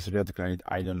one is red granite.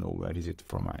 I don't know where is it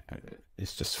from.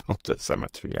 It's just from the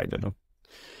cemetery. I don't know.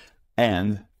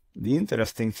 And the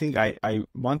interesting thing, I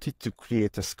wanted to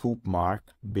create a scoop mark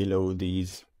below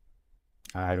these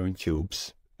iron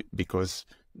tubes because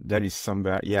there is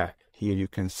somewhere. Yeah, here you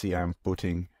can see I'm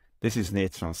putting. This is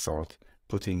natron salt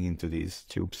putting into these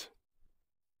tubes,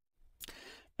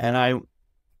 and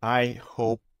I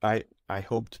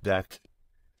hoped that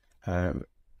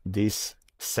this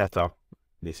setup,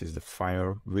 this is the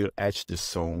fire, will etch the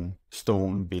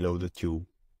stone below the tube.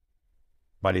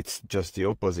 But it's just the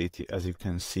opposite. As you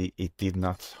can see, it did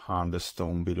not harm the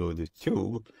stone below the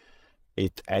tube.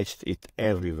 It etched it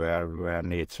everywhere where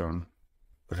natron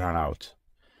ran out.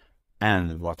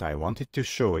 And what I wanted to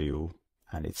show you,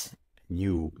 and it's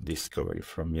new discovery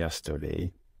from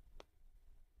yesterday,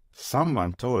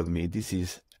 someone told me this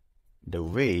is the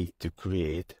way to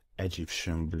create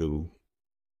Egyptian blue.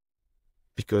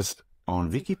 Because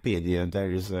on Wikipedia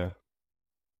there is a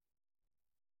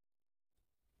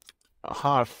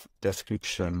half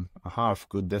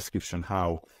good description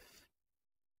how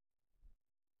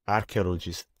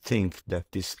archaeologists think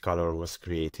that this color was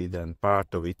created, and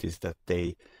part of it is that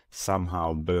they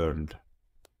somehow burned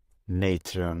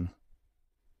natron.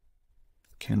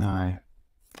 Can I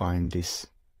find this?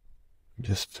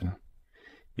 Just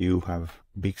you have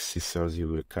big scissors, you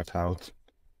will cut out.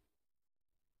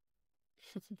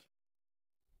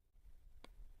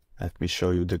 Let me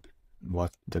show you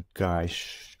what the guy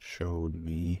showed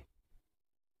me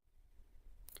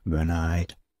when I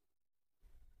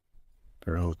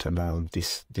wrote about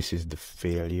this. This is the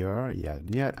failure.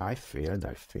 Yeah, I failed.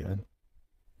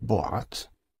 But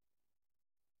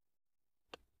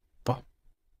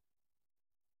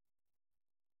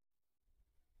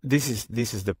this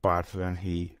is the part when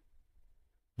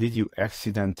did you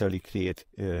accidentally create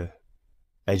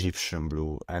Egyptian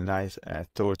blue? And I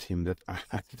told him that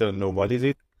I don't know what is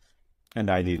it, and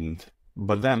I didn't.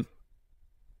 But then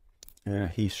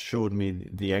he showed me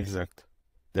the exact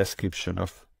description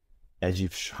of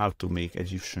how to make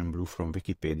Egyptian blue from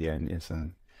Wikipedia,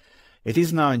 and it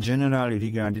is now generally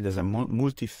regarded as a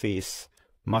multi-phase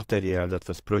material that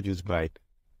was produced by,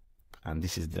 and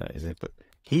this is the example,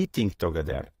 heating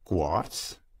together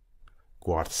quartz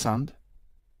sand,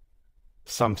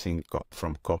 something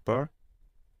from copper,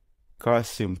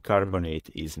 calcium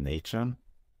carbonate is natron,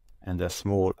 and a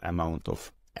small amount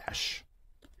of ash.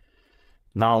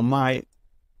 Now my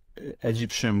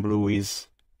Egyptian blue is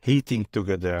heating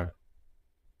together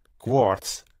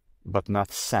quartz, but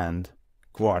not sand,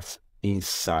 quartz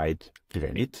inside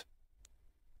granite.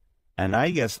 And I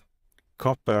guess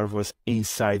copper was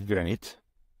inside granite.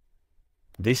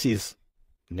 This is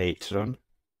natron.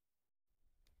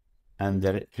 And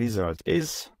the result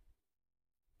is,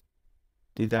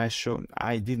 did I show?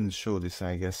 I didn't show this,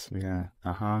 I guess. Yeah.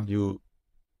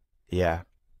 Yeah.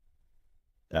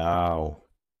 Oh.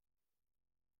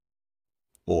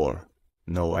 Or,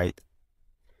 no,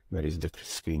 where is the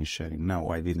screen sharing? No,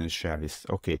 I didn't share this.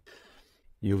 Okay.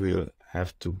 You will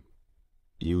have to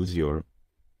use your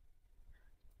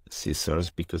scissors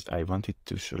because I wanted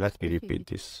to show. Let me repeat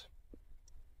this.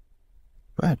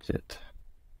 Where is it?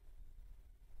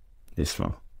 This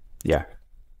one. Yeah.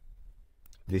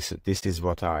 This is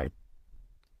what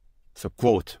so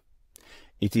quote,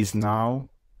 it is now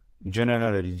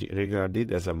generally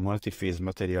regarded as a multi-phase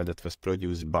material that was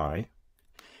produced by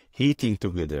heating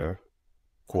together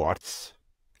quartz,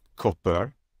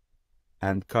 copper,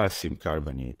 and calcium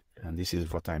carbonate. And this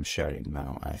is what I'm sharing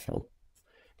now, I hope.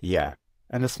 Yeah,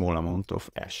 and a small amount of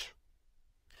ash.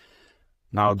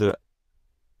 Now the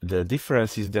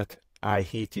difference is that I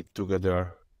heated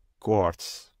together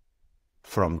quartz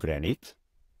from granite,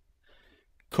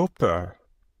 copper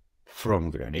from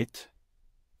granite,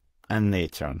 and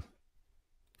natron.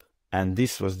 And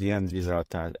this was the end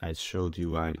result I showed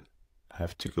you. I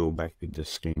have to go back with the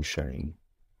screen sharing.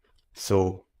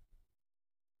 So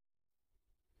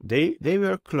they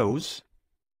were close,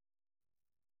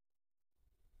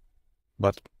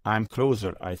 but I'm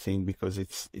closer, I think, because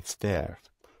it's there.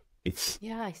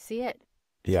 Yeah, I see it.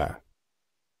 Yeah.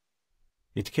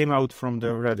 It came out from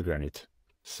the red granite.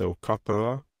 So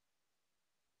copper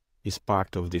is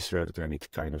part of this red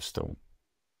granite kind of stone.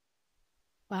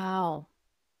 Wow.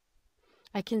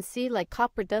 I can see like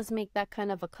copper does make that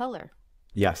kind of a color.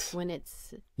 Yes. When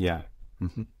it's... Yeah.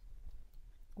 Mm-hmm.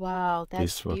 Wow,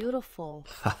 that's beautiful.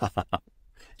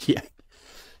 Yeah.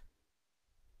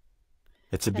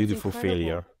 It's a beautiful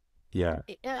failure. Yeah.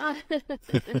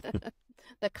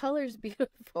 The color's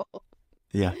beautiful.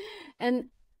 Yeah. And,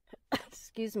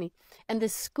 excuse me, and the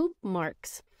scoop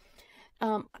marks.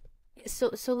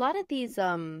 So a lot of these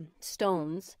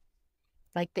stones,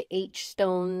 like the H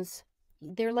stones,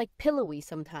 they're like pillowy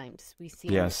sometimes. We see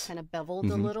them kind of beveled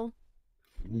a little.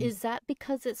 Is that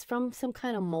because it's from some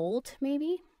kind of mold,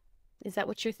 maybe? Is that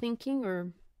what you're thinking,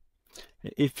 or?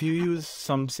 If you use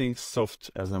something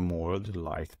soft as a mold,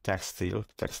 like textile,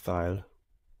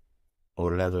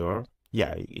 or leather,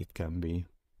 yeah, it can be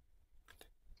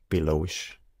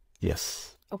pillowish.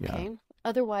 Yes. Okay. Yeah.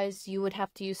 Otherwise, you would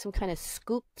have to use some kind of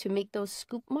scoop to make those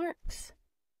scoop marks.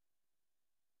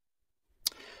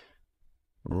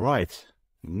 Right.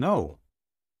 No.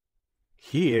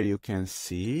 Here you can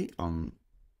see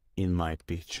in my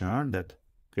picture that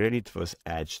granite was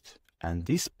etched, and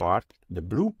this part, the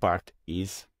blue part,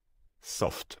 is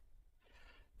soft.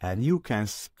 And you can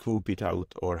scoop it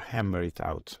out or hammer it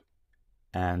out,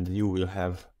 and you will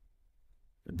have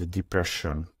the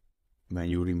depression when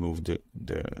you remove the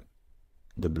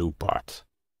blue part.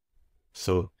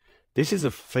 So this is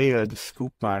a failed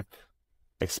scoop mark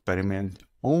experiment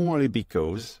only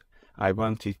because I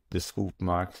wanted the scoop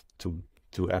mark to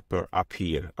appear up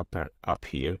here,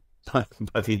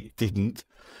 but it didn't.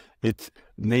 It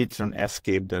Natron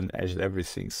escaped and edged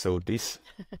everything. So this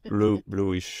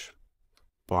bluish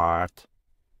part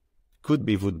would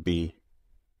be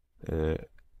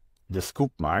the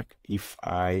scoop mark if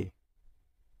I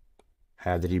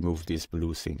had removed this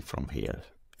blue thing from here.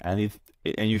 And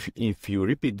if you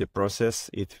repeat the process,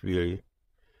 it will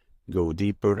go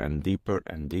deeper and deeper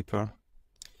and deeper.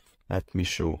 Let me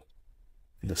show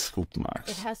the scoop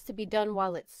marks. It has to be done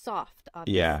while it's soft,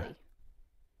 obviously. Yeah.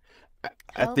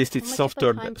 At least it's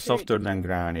softer than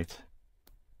granite.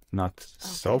 Not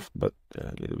soft, but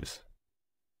a little bit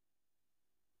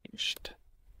finished.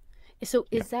 So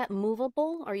is that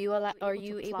movable? Are you able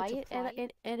to apply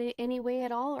it in any way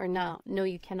at all, or no? No,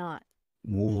 you cannot.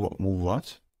 Move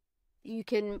what? You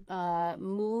can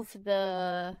move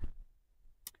the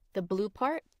blue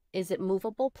part. Is it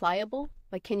movable, pliable?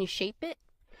 Like, can you shape it?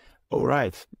 Oh,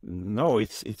 right. No,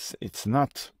 it's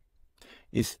not.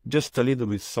 It's just a little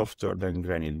bit softer than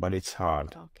granite, but it's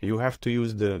hard. Okay. You have to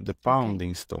use the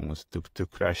pounding stones to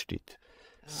crush it.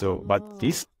 So, but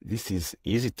this is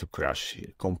easy to crush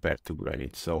compared to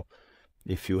granite. So,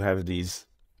 if you have these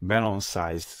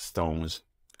melon-sized stones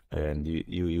and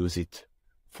you use it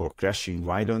for crushing,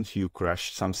 why don't you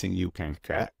crush something you can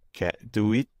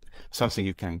something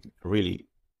you can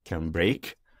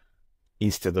break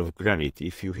instead of granite?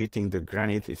 If you're hitting the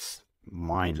granite, it's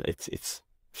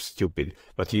stupid.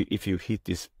 But if you hit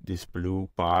this blue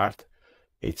part,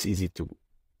 it's easy to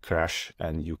crush,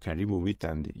 and you can remove it,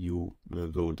 and you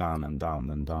will go down and down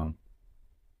and down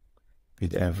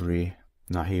with every.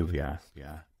 Now here we are.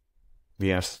 Yeah,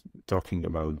 we are talking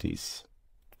about these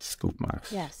scoop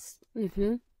marks. Yes.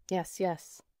 Yes.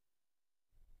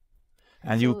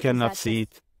 And so you cannot see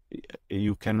it.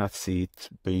 You cannot see it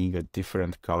being a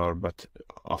different color, but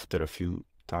after a few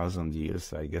thousand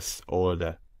years, I guess all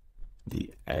the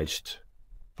edged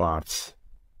parts.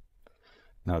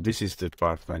 Now this is the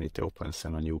part when it opens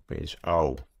on a new page.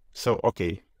 Oh, so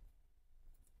okay.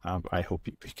 I hope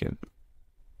we can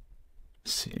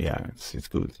see. Yeah, it's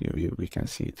good. We can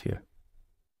see it here.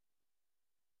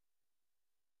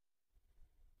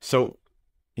 So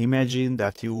imagine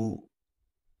that you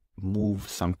move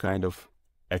some kind of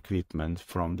equipment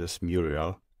from this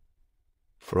mural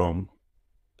from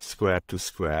square to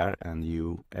square, and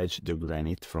you edge the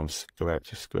granite from square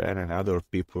to square, and other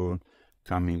people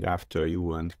coming after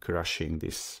you and crushing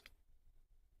this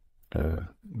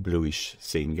bluish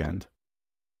thing, and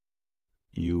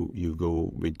you go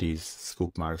with these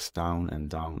scoop marks down and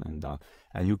down and down,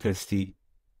 and you can see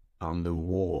on the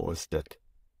walls that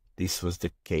this was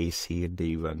the case here.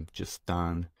 They went just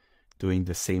down doing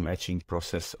the same etching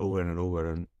process over and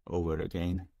over and over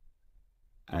again,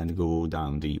 and go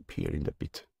down deep here in the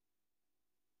pit.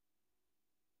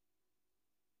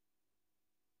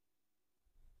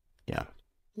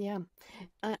 Yeah.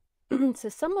 So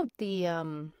some of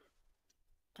the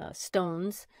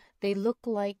stones, they look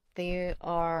like they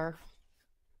are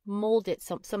molded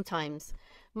sometimes.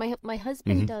 My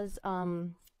husband does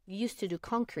used to do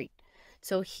concrete.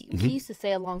 So he used to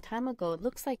say a long time ago, it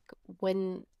looks like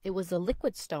when it was a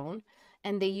liquid stone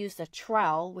and they used a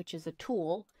trowel, which is a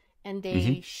tool, and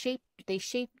they shaped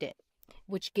it,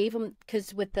 which gave them,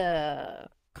 because with the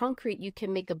concrete you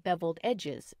can make a beveled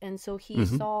edges, and so he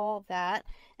saw that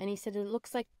and he said it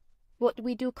looks like what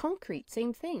we do concrete,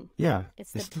 same thing. Yeah,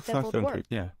 it's the beveled work.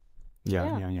 Yeah.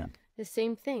 The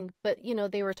same thing. But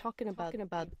they were talking about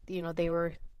they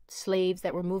were slaves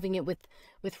that were moving it with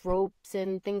ropes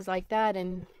and things like that,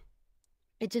 and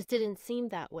it just didn't seem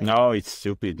that way. No, it's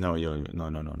stupid. No. You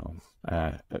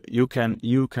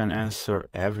can answer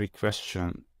every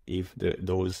question if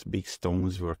those big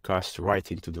stones were cast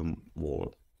right into the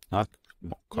wall, not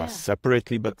cast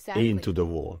separately, but into the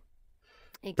wall.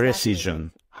 Exactly.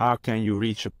 Precision. How can you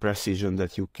reach a precision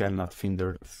that you cannot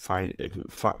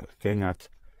cannot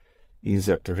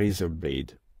insert a razor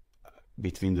blade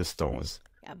between the stones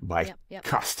by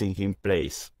casting in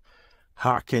place?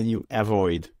 How can you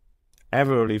avoid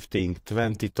ever lifting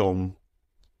 20-ton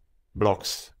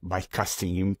blocks by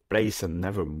casting in place and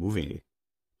never moving it?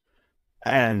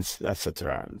 And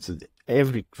etc. So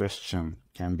every question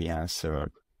can be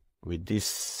answered with this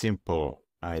simple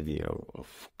idea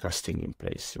of casting in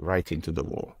place right into the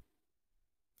wall.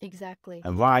 Exactly.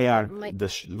 And why are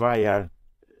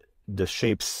the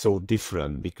shapes so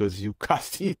different? Because you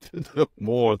cast it into the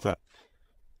wall.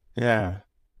 Yeah.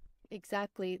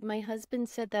 Exactly. My husband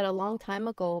said that a long time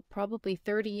ago, probably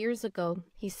 30 years ago.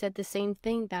 He said the same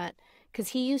thing, that because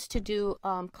he used to do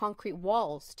concrete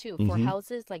walls too for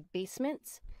houses, like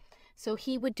basements. So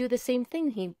he would do the same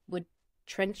thing. He would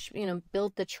trench,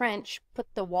 build the trench, put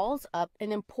the walls up,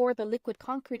 and then pour the liquid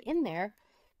concrete in there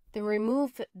Then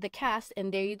remove the cast,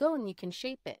 and there you go, and you can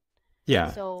shape it.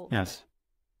 Yeah. So Yes.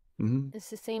 Mm-hmm. it's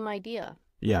the same idea.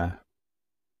 Yeah.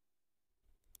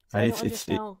 So And I don't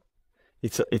understand.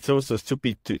 it's also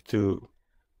stupid to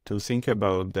think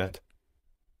about that.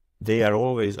 They are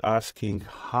always asking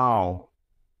how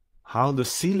the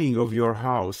ceiling of your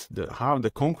house, how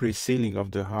the concrete ceiling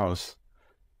of the house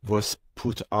was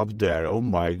put up there. Oh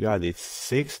my God, it's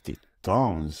 60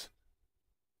 tons.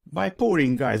 By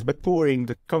pouring, guys, by pouring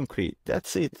the concrete.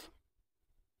 That's it.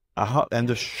 And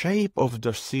the shape of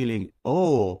the ceiling,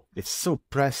 oh, it's so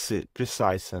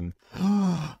precise and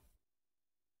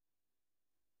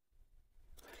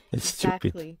it's stupid.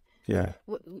 Exactly. Yeah.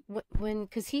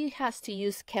 Because he has to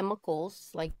use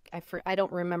chemicals, like I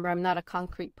don't remember, I'm not a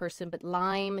concrete person, but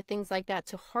lime, things like that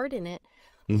to harden it.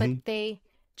 But they,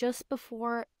 just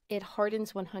before it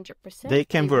hardens 100%, they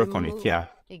can work on it, yeah.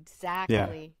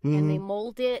 Exactly. Yeah. And they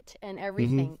mold it and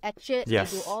everything, etch it,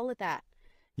 yes. they do all of that.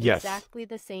 Yes. Exactly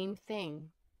the same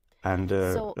thing. And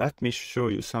so, let me show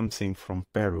you something from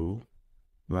Peru,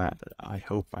 where I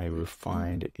hope I will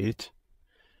find it.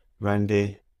 When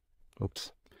they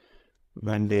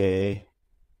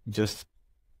just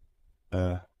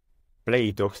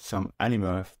played some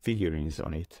animal figurines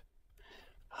on it.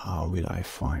 How will I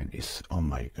find this? Oh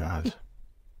my God.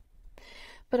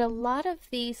 But a lot of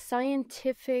the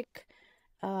scientific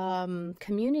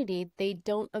community, they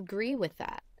don't agree with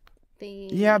that.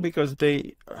 Yeah, because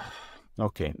they...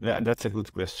 Okay, that's a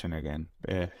good question again.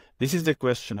 This is the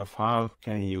question of how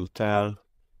can you tell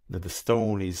that the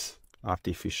stone is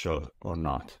artificial or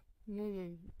not?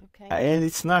 Okay. And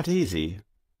it's not easy.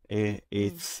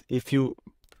 It's if you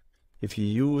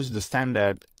use the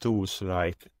standard tools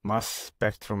like mass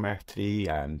spectrometry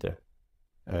and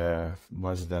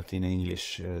what's that in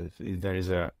English? There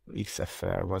is a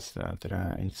XFR. What's that?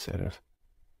 Instead of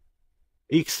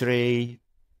X-ray,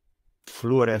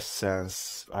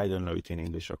 fluorescence. I don't know it in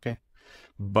English. Okay,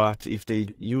 but if they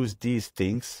use these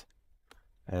things,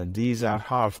 these are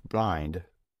half blind,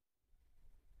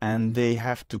 and they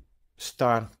have to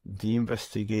start the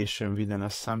investigation with an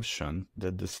assumption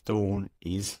that the stone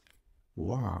is,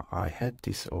 wow, I had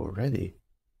this already.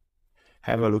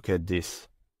 Have a look at this.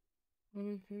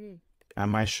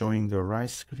 Am I showing the right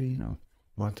screen or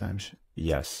what I'm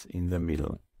yes, in the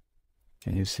middle.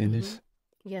 Can you see this?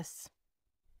 Yes.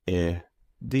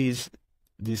 This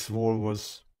wall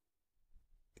was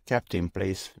kept in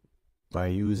place by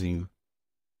using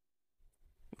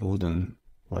wooden,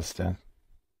 what's that?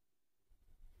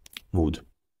 Wood.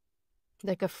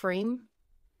 Like a frame?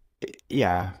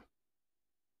 Yeah.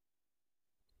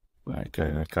 I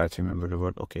can't remember the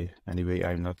word. Okay. Anyway,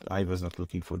 I was not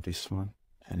looking for this one.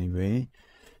 Anyway,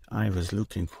 I was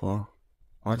looking for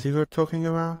what you were talking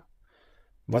about?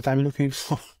 What I'm looking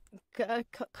for?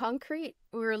 Concrete?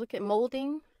 We were looking at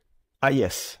molding?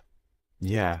 Yes.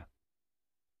 Yeah.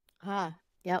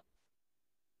 Yep.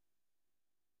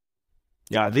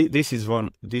 Yeah, this is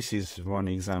one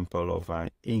example of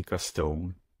an Inca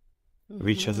stone,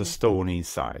 which has a stone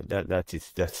inside.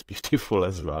 That's beautiful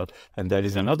as well. And there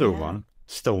is another one,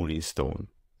 stone is stone.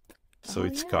 So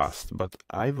it's cast. But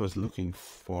I was looking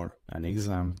for an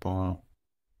example.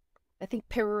 I think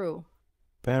Peru.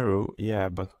 Peru, yeah,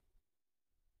 but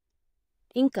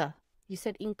Inca. You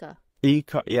said Inca.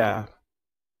 Inca, yeah.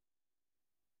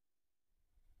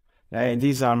 And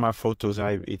these are my photos.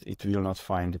 It will not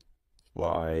find it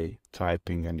by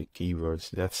typing any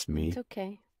keywords. That's me. It's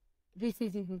okay.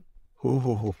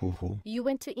 Who. You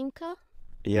went to Inca?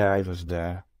 Yeah, I was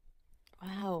there.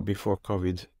 Wow. Before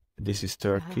COVID. This is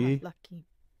Turkey. Lucky.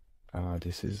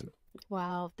 This is...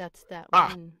 Wow, that's that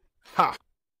one. Ha!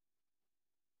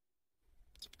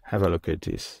 Have a look at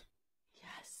this.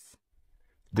 Yes.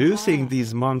 Do you think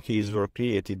these monkeys were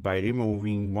created by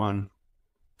removing 1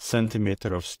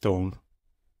 centimeter of stone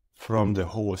from the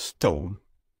whole stone?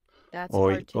 That's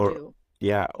hard to do.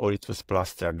 Yeah, or it was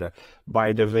plastered.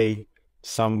 By the way,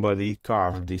 somebody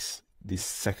carved this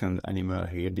second animal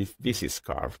here. This is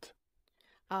carved.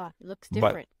 It looks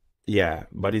different.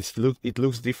 But it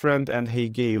looks different, and he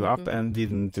gave up and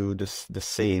didn't do the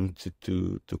same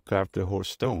to carve the whole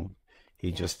stone.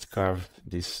 He just carved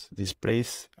this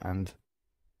place and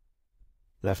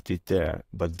left it there.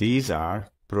 But these are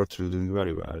protruding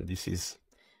very well. This is...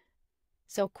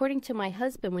 So according to my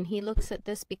husband, when he looks at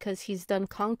this, because he's done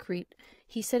concrete,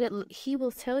 he said he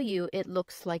will tell you it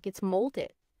looks like it's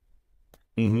molded.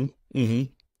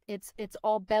 It's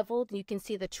all beveled. You can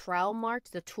see the trowel marks,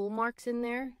 the tool marks in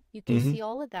there. You can see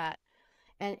all of that,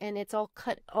 and it's all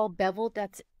cut, all beveled.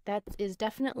 That is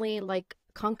definitely like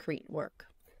concrete work.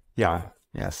 Yeah.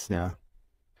 Yes. Yeah.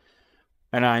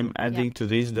 And I'm adding to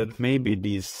this that maybe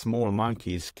these small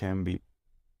monkeys can be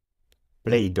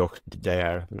play docked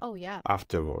there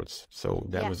afterwards. So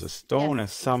there was a stone and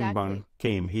someone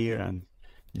came here and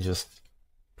just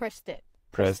pressed it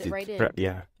right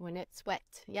in when it's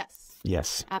wet.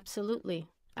 Yes, absolutely.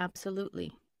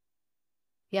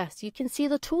 Yes, you can see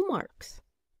the tool marks.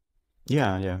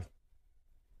 Yeah,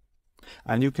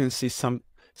 and you can see some.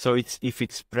 So it's, if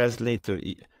it's pressed later,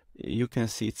 you can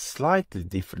see it's slightly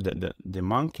different. The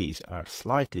monkeys are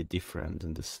slightly different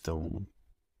than the stone.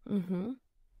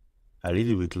 A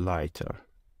little bit lighter.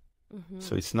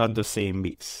 So it's not the same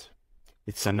mix.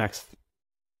 It's a next.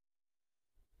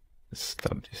 Let's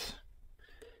stop this.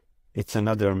 It's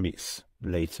another mix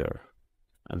later,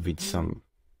 with some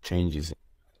changes,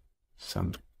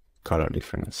 some color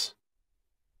difference.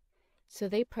 So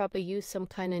they probably use some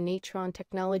kind of Natron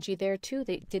technology there too.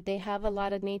 Did they have a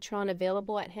lot of Natron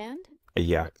available at hand?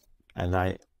 Yeah, and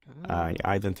I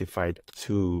identified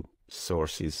 2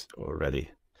 sources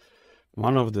already.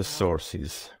 One of the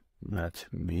sources, let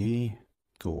me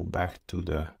go back to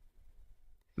the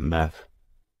map.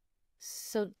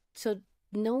 So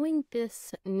knowing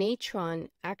this Natron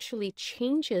actually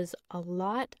changes a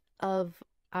lot of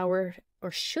our,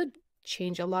 or should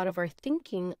change a lot of our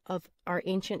thinking of our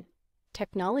ancient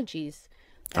technologies.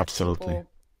 Absolutely.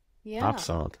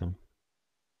 Absolutely.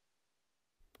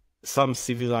 Some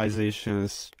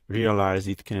civilizations realize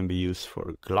it can be used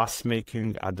for glass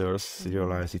making, others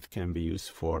realize it can be used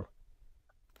for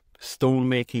stone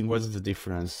making. What's the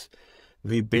difference?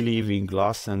 We believe in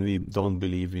glass and we don't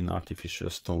believe in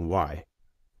artificial stone. Why?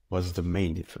 What's the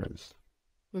main difference?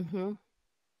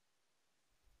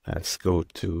 Let's go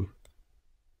to...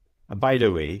 by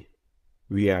the way,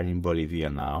 we are in Bolivia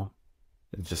now.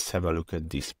 Just have a look at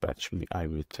this patch. I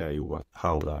will tell you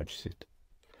how large is it.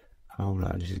 How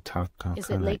large is it? Is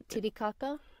it Lake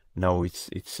Titicaca? No, it's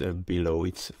below.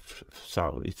 It's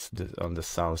south. It's on the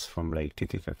south from Lake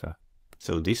Titicaca.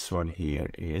 So this one here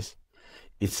is,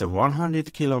 it's a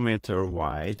 100-kilometer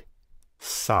wide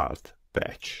salt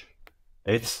patch.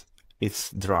 It's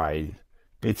dried.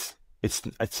 It's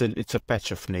a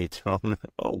patch of natron.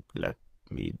 Oh, let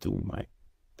me do my.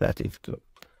 Let it go.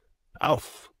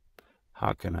 Off.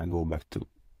 How can I go back to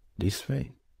this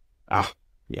way?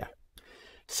 Yeah.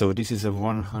 So this is a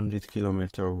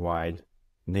 100-kilometer wide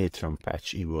natron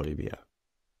patch in Bolivia.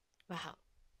 Wow.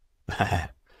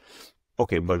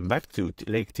 Okay, but back to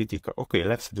Lake Titicaca. Okay,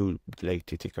 let's do Lake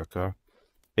Titicaca.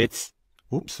 It's...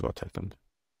 Oops, what happened?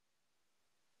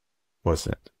 What's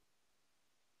that?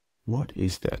 What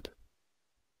is that?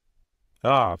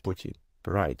 Put it.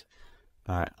 Right.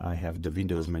 I have the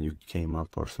Windows menu came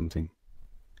up or something.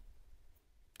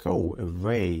 Go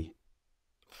away.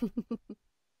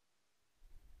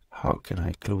 How can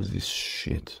I close this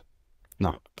shit?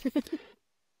 No.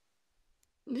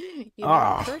 You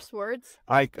know curse words.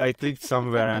 I clicked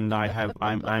somewhere and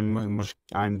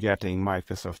I'm getting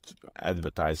Microsoft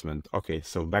advertisement. Okay,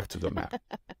 so back to the map.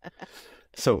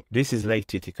 So this is Lake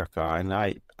Titicaca, and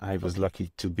I was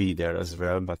lucky to be there as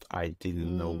well, but I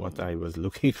didn't know what I was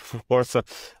looking for. So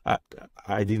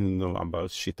I didn't know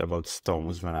about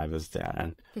stones when I was there.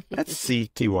 And let's see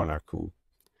Tiwanaku.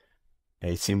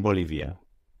 It's in Bolivia,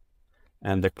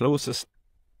 and the closest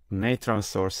natron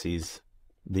source is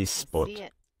this spot.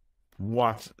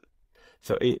 What?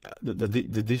 So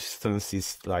the distance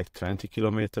is like 20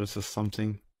 kilometers or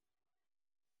something.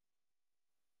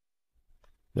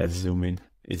 Let's zoom in.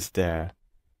 It's there.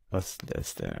 That's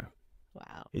there.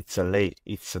 Wow. It's a lake.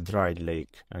 It's a dried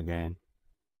lake again.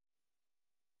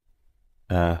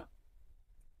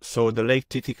 So the Lake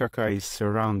Titicaca is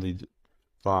surrounded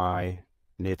by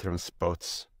natron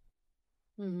spots.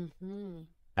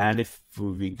 And if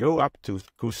we go up to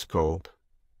Cusco,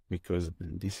 because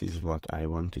this is what I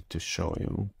wanted to show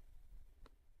you,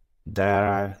 there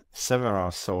are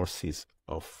several sources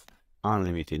of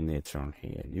unlimited natron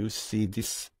here. You see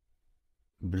this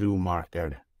blue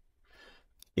marker.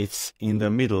 It's in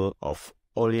the middle of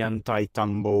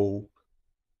Ollantaytambo,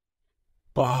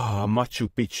 Machu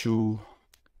Picchu.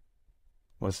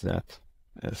 What's that?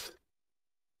 Yes.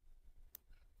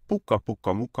 Puka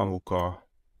Puka Muka Muka,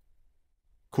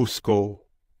 Cusco.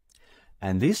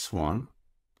 And this one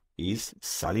is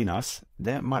Salinas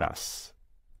de Maras.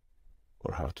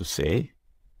 Or how to say?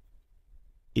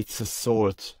 It's a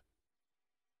salt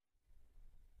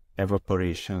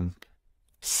evaporation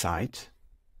site,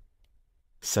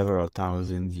 several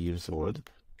thousand years old,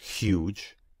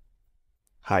 huge,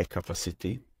 high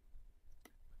capacity.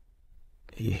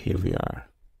 Here we are,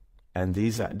 and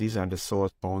these are the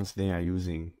salt ponds they are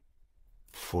using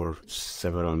for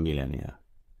several millennia.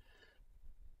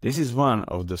 This is one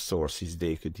of the sources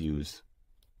they could use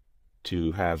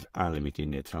to have unlimited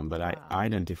natron, but I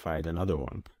identified another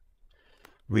one,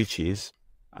 which is,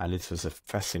 and it was a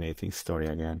fascinating story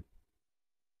again.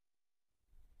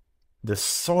 The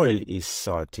soil is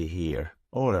salty here,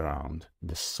 all around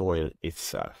the soil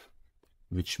itself,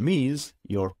 which means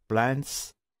your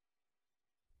plants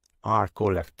are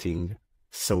collecting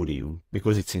sodium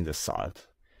because it's in the salt.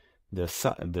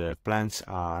 The plants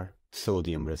are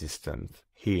sodium resistant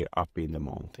here up in the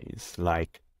mountains.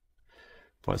 Like,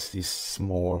 what's this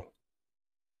small,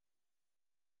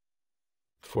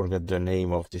 forget the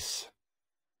name of this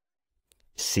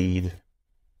seed,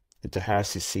 the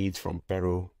healthy seed from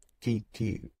Peru. I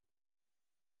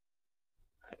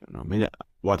don't know,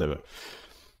 whatever.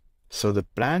 So the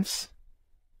plants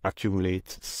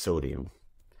accumulate sodium,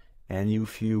 and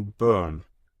if you burn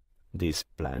these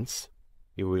plants,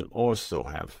 you will also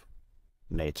have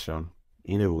natron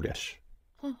in the wood ash.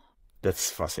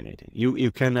 That's fascinating. You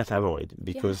cannot avoid,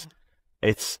 because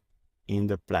it's in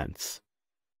the plants.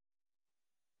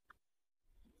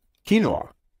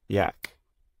 Quinoa, I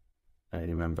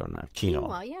remember now.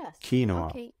 Quinoa, yes.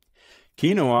 Quinoa. Okay.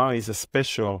 Quinoa is a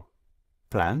special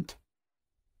plant.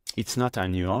 It's not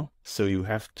annual, so you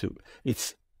have to,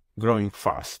 it's growing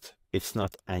fast. It's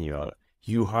not annual.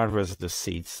 You harvest the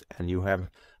seeds and you have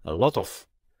a lot of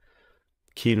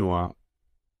quinoa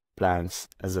plants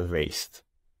as a waste.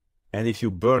 And if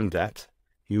you burn that,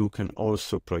 you can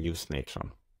also produce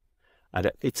natron.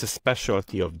 And it's a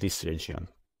specialty of this region.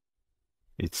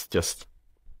 It's just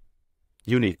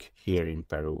unique here in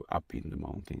Peru, up in the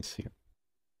mountains here.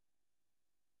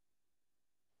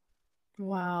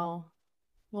 Wow.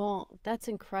 Well, that's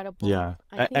incredible. Yeah,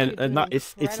 and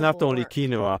it's not only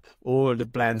quinoa. All the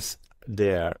plants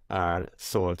there are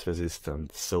salt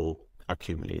resistant, so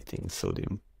accumulating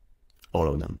sodium, all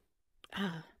of them.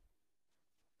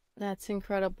 That's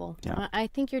incredible. Yeah. I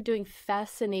think you're doing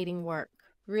fascinating work.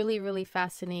 Really, really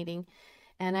fascinating.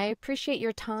 And I appreciate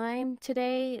your time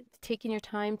today, taking your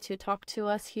time to talk to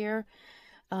us here.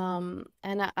 And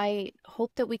I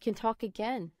hope that we can talk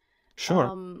again.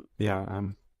 Sure. Yeah,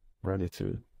 I'm ready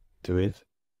to do it.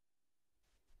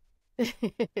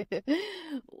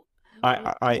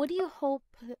 What do you hope?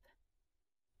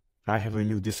 I have a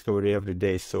new discovery every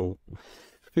day, so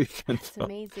we can That's talk.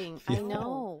 amazing. Yeah. I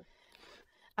know.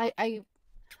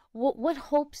 What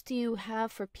hopes do you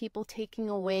have for people taking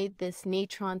away this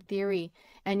natron theory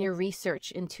and your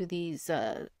research into these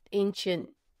ancient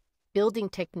building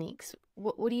techniques?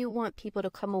 What do you want people to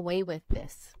come away with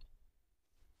this?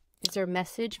 Is there a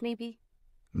message, maybe?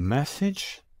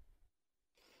 Message?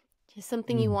 Just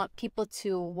something you want people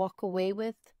to walk away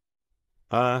with?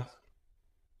 Kind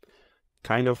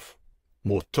of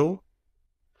motto.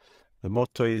 The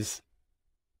motto is,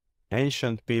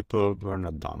 ancient people were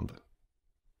not dumb.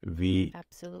 We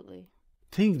Absolutely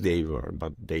think they were,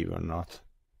 but they were not.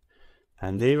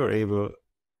 And they were able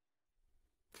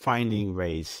finding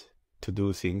ways to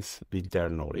do things with their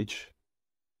knowledge.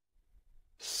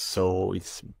 So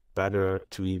it's better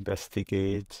to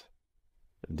investigate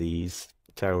these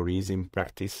theories in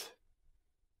practice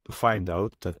to find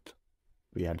out that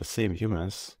we are the same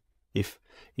humans. If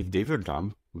they were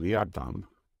dumb, we are dumb.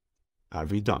 Are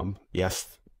we dumb?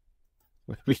 Yes,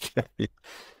 we can be.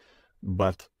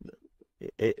 But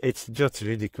it's just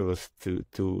ridiculous to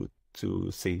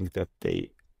think that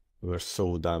they were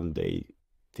so dumb they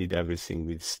did everything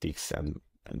with sticks and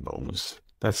bones.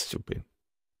 That's stupid.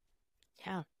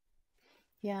 Yeah.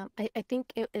 I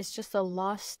think it's just a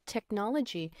lost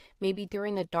technology. Maybe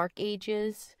during the Dark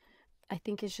Ages, I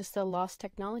think it's just a lost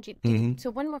technology. So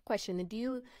one more question.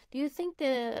 Do you think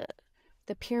the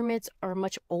pyramids are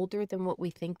much older than what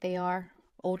we think they are?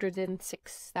 Older than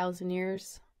 6,000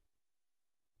 years?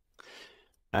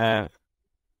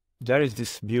 There is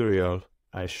this burial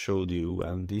I showed you,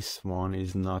 and this one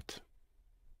is not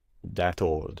that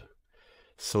old.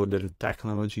 So the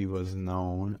technology was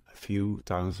known a few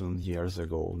thousand years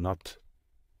ago, not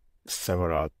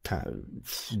several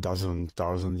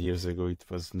thousand years ago. It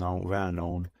was now well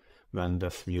known when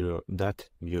that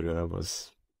mural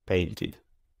was painted.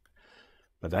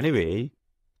 But anyway,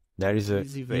 there is an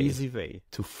easy way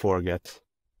to forget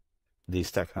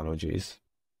these technologies.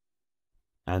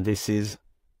 And this is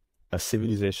a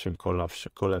civilization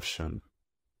collapsion.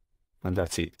 And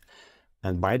that's it.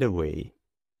 And by the way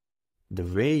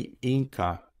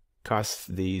Inca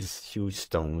cast these huge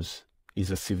stones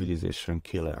is a civilization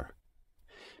killer.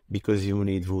 Because you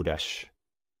need wood ash.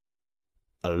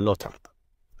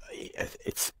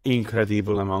 It's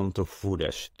incredible amount of wood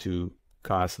ash to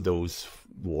cast those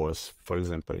walls, for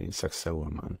example, in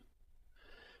Sacsayhuaman.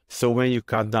 So when you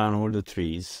cut down all the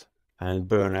trees and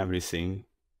burn everything,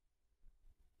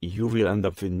 you will end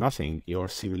up with nothing. Your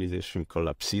civilization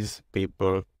collapses,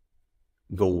 people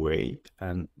go away,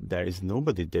 and there is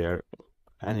nobody there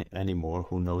anymore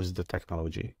who knows the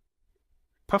technology.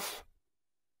 Puff.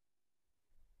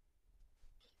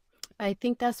 I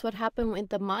think that's what happened with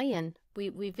the Mayan.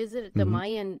 We visited the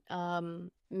Mayan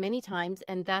many times,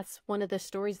 and that's one of the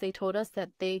stories they told us, that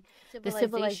the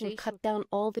civilization cut down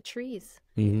all the trees,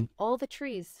 and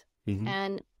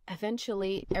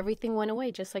eventually everything went away,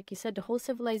 just like you said, the whole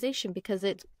civilization, because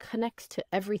it connects to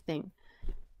everything.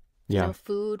 Yeah. You know,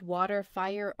 food, water,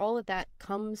 fire, all of that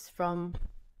comes from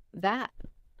that.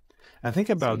 And think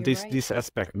about So this right. this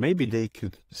aspect. Maybe they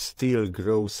could still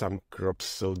grow some crops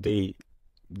so they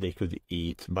could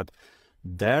eat, but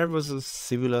there was a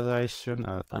civilization,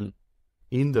 an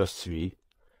industry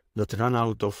that ran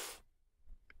out of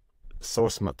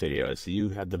source materials. You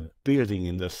had the building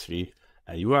industry,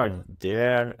 and you are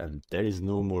there, and there is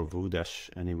no more wood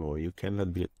ash anymore. You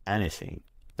cannot build anything.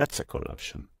 That's a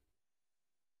collapse.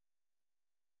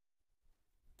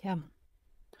 Yeah.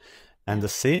 And the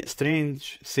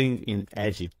strange thing in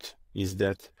Egypt is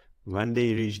that when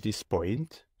they reached this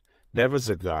point, there was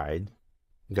a guy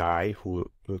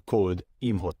who called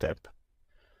Imhotep,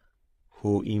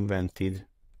 who invented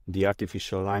the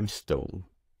artificial limestone,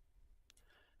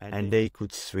 and they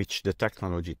could switch the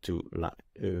technology to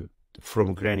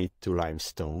from granite to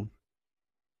limestone,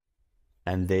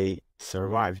 and they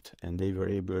survived, and they were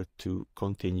able to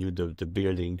continue the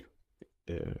building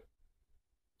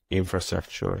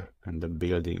infrastructure and the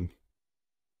building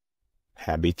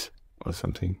habit or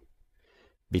something,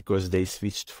 because they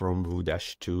switched from wood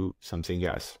ash to something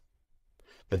else.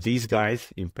 But these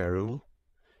guys in Peru,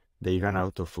 they ran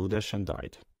out of wood ash and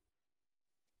died.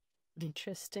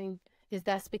 Interesting. Is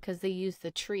that's because they use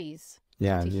the trees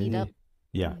Yeah, to heat up?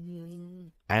 Yeah,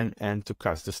 and to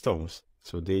cast the stones.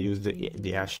 So they use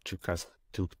the ash to cast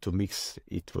to mix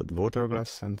it with water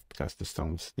glass and cast the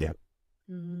stones. Yeah.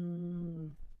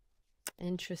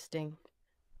 Interesting.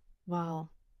 Wow.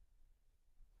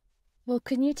 Well,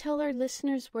 can you tell our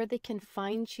listeners where they can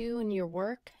find you and your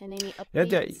work and any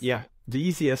updates? The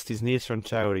easiest is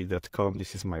natrontheory.com.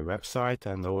 This is my website,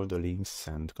 and all the links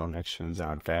and connections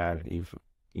are there,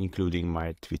 including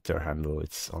my Twitter handle.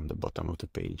 It's on the bottom of the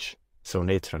page. So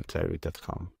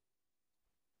natrontheory.com.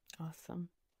 Awesome.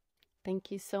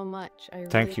 Thank you so much. I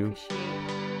Thank you. appreciate it.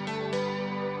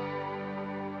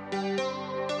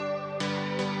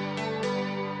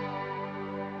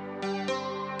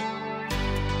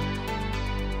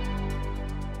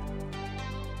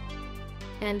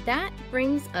 And that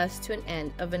brings us to an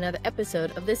end of another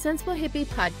episode of the Sensible Hippie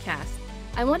podcast.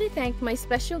 I want to thank my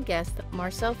special guest,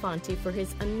 Marcell Foti, for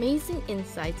his amazing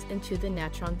insights into the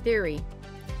Natron theory.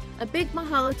 A big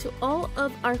mahalo to all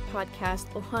of our podcast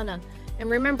ohana. And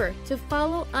remember to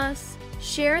follow us,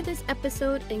 share this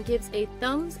episode, and give a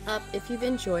thumbs up if you've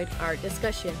enjoyed our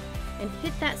discussion. And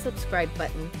hit that subscribe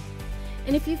button.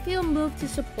 And if you feel moved to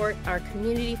support our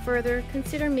community further,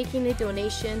 consider making a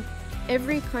donation.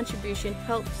 Every contribution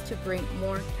helps to bring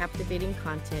more captivating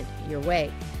content your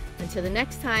way. Until the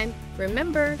next time,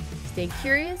 remember, stay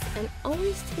curious and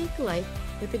always take life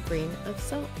with a grain of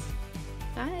salt.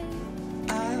 Bye.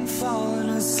 I'm falling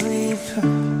asleep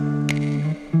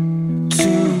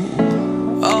to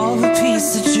all the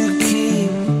peace that you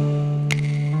keep.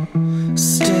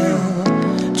 Still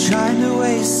trying to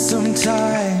waste some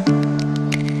time.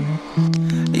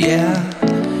 Yeah,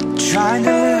 trying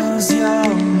to lose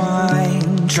your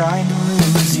mind, trying to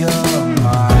lose your mind.